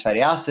produced trans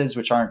fatty acids,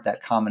 which aren't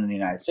that common in the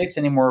United States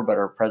anymore, but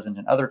are present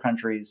in other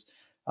countries.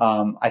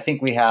 I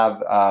think we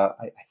have,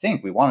 I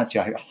think we wanted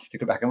to, I have to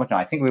go back and look now.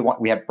 I think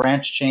we have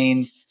branch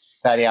chain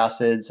fatty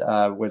acids,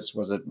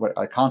 was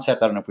a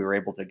concept. I don't know if we were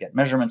able to get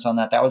measurements on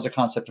that. That was a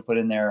concept to put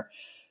in there.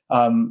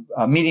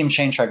 Medium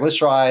chain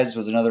triglycerides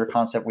was another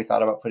concept we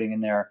thought about putting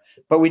in there,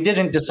 but we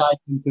didn't decide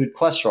to include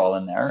cholesterol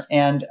in there.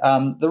 And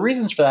the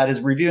reasons for that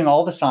is reviewing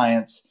all the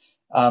science.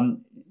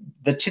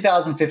 The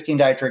 2015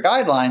 dietary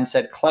guidelines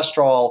said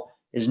cholesterol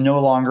is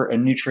no longer a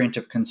nutrient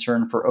of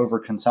concern for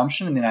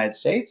overconsumption in the United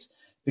States,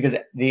 because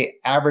the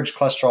average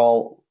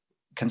cholesterol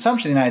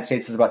consumption in the United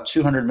States is about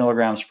 200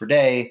 milligrams per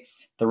day.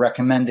 The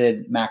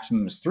recommended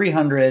maximum is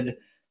 300.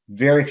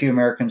 Very few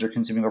Americans are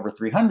consuming over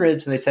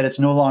 300, so they said it's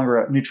no longer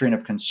a nutrient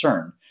of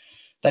concern.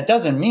 That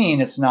doesn't mean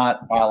it's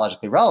not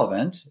biologically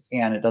relevant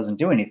and it doesn't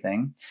do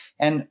anything.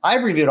 And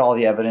I've reviewed all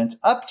the evidence.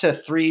 Up to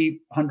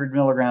 300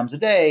 milligrams a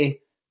day,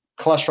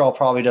 cholesterol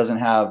probably doesn't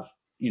have,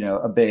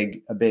 a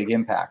big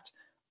impact.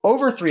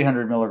 Over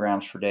 300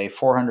 milligrams per day,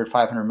 400,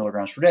 500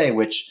 milligrams per day,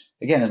 which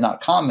again is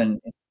not common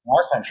in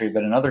our country,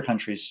 but in other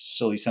countries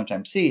still you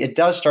sometimes see, it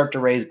does start to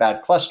raise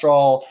bad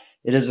cholesterol.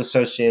 It is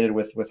associated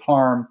with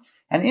harm.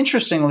 And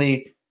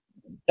interestingly,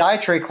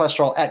 dietary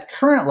cholesterol at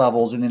current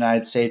levels in the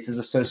United States is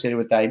associated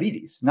with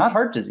diabetes, not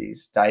heart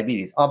disease,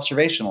 diabetes,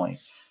 observationally.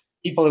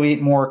 People who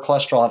eat more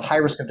cholesterol have high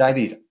risk of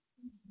diabetes.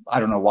 I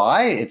don't know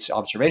why. It's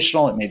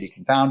observational. It may be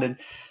confounded.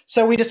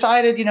 So we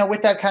decided,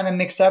 with that kind of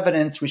mixed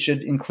evidence, we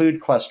should include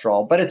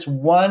cholesterol. But it's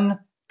one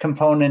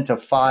component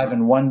of 5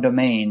 in one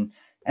domain.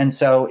 And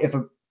so if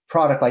a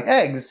product like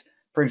eggs,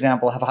 for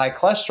example, have high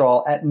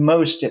cholesterol, at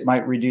most it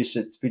might reduce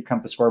its food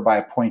compass score by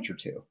a point or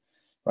two.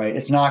 Right?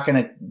 It's not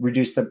going to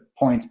reduce the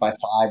points by 5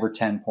 or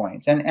 10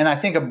 points. And I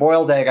think a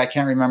boiled egg, I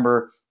can't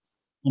remember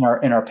in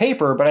our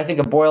paper, but I think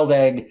a boiled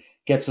egg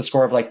gets a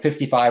score of like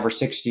 55 or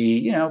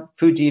 60,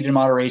 food to eat in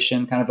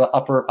moderation, kind of the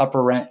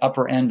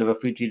upper end of a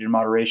food to eat in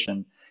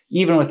moderation.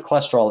 Even with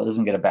cholesterol, it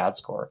doesn't get a bad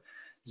score.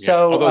 Yeah.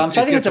 So, so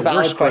I think it's a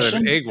valid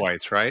question. Egg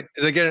whites, right?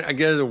 I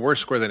get a worse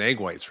score than egg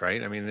whites,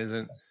 right? I mean,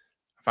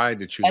 if I had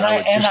to choose, and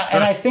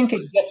I think it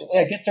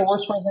gets a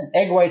worse score than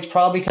egg whites,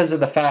 probably because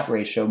of the fat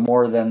ratio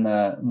more than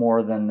the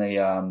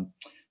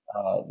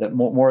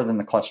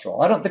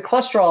cholesterol. The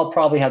cholesterol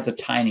probably has a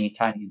tiny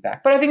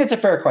impact, but I think it's a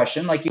fair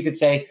question. Like you could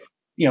say,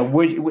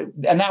 would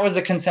and that was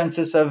the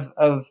consensus of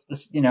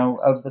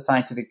the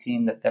scientific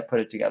team that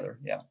put it together.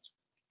 Yeah.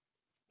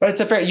 But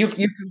it's a fair,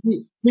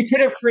 we could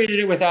have created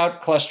it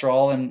without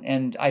cholesterol,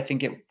 and I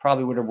think it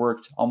probably would have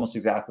worked almost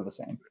exactly the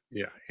same.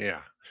 Yeah.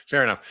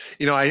 Fair enough.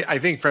 I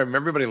think from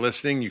everybody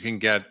listening,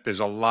 there's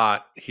a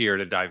lot here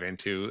to dive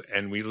into,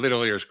 and we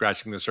literally are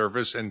scratching the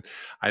surface. And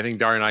I think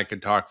Daria and I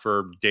could talk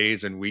for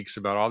days and weeks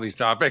about all these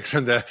topics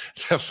and the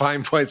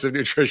fine points of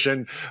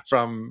nutrition,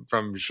 from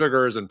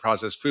sugars and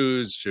processed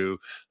foods to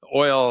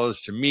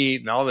oils to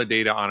meat and all the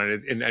data on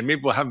it. And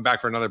maybe we'll have them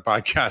back for another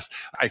podcast.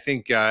 I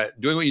think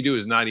doing what you do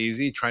is not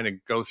easy, trying to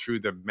go through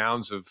the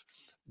mounds of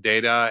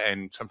data,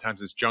 and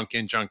sometimes it's junk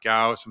in, junk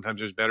out.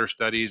 Sometimes there's better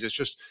studies. It's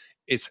just,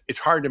 it's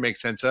hard to make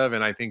sense of.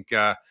 And I think,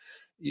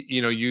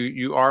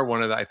 you are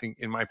one of the, I think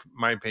in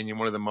my opinion,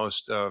 one of the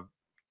most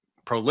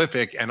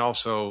prolific and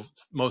also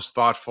most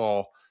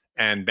thoughtful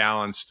and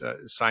balanced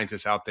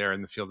scientists out there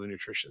in the field of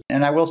nutrition.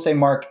 And I will say,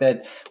 Mark,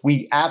 that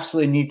we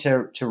absolutely need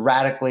to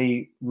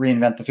radically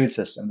reinvent the food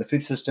system. The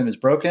food system is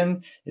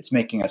broken. It's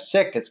making us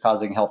sick. It's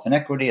causing health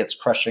inequity. It's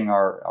crushing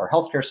our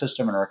healthcare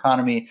system and our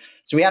economy.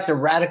 So we have to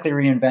radically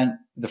reinvent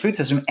the food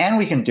system, and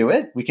we can do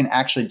it. We can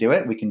actually do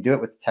it. We can do it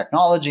with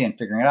technology and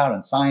figuring it out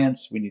and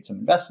science. We need some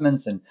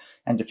investments and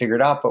to figure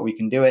it out, but we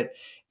can do it.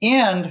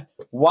 And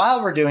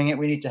while we're doing it,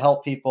 we need to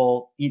help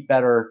people eat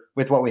better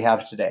with what we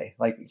have today.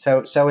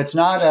 So it's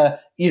not a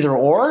either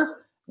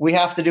or. We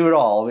have to do it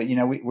all.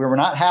 We're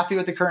not happy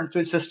with the current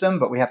food system,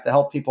 but we have to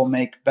help people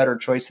make better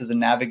choices and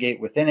navigate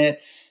within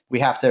it. We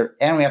have to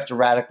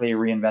radically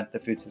reinvent the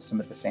food system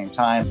at the same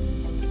time.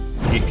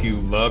 If you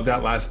love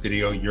that last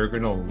video, you're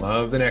going to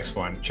love the next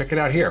one. Check it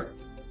out here.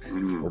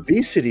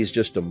 Obesity is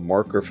just a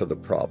marker for the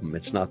problem.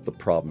 It's not the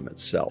problem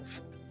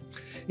itself.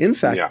 In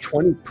fact,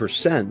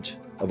 20%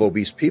 of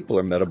obese people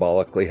are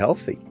metabolically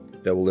healthy.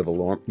 They will live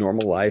a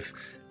normal life,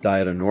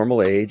 die at a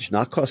normal age,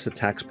 not cost the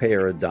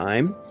taxpayer a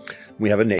dime. We have a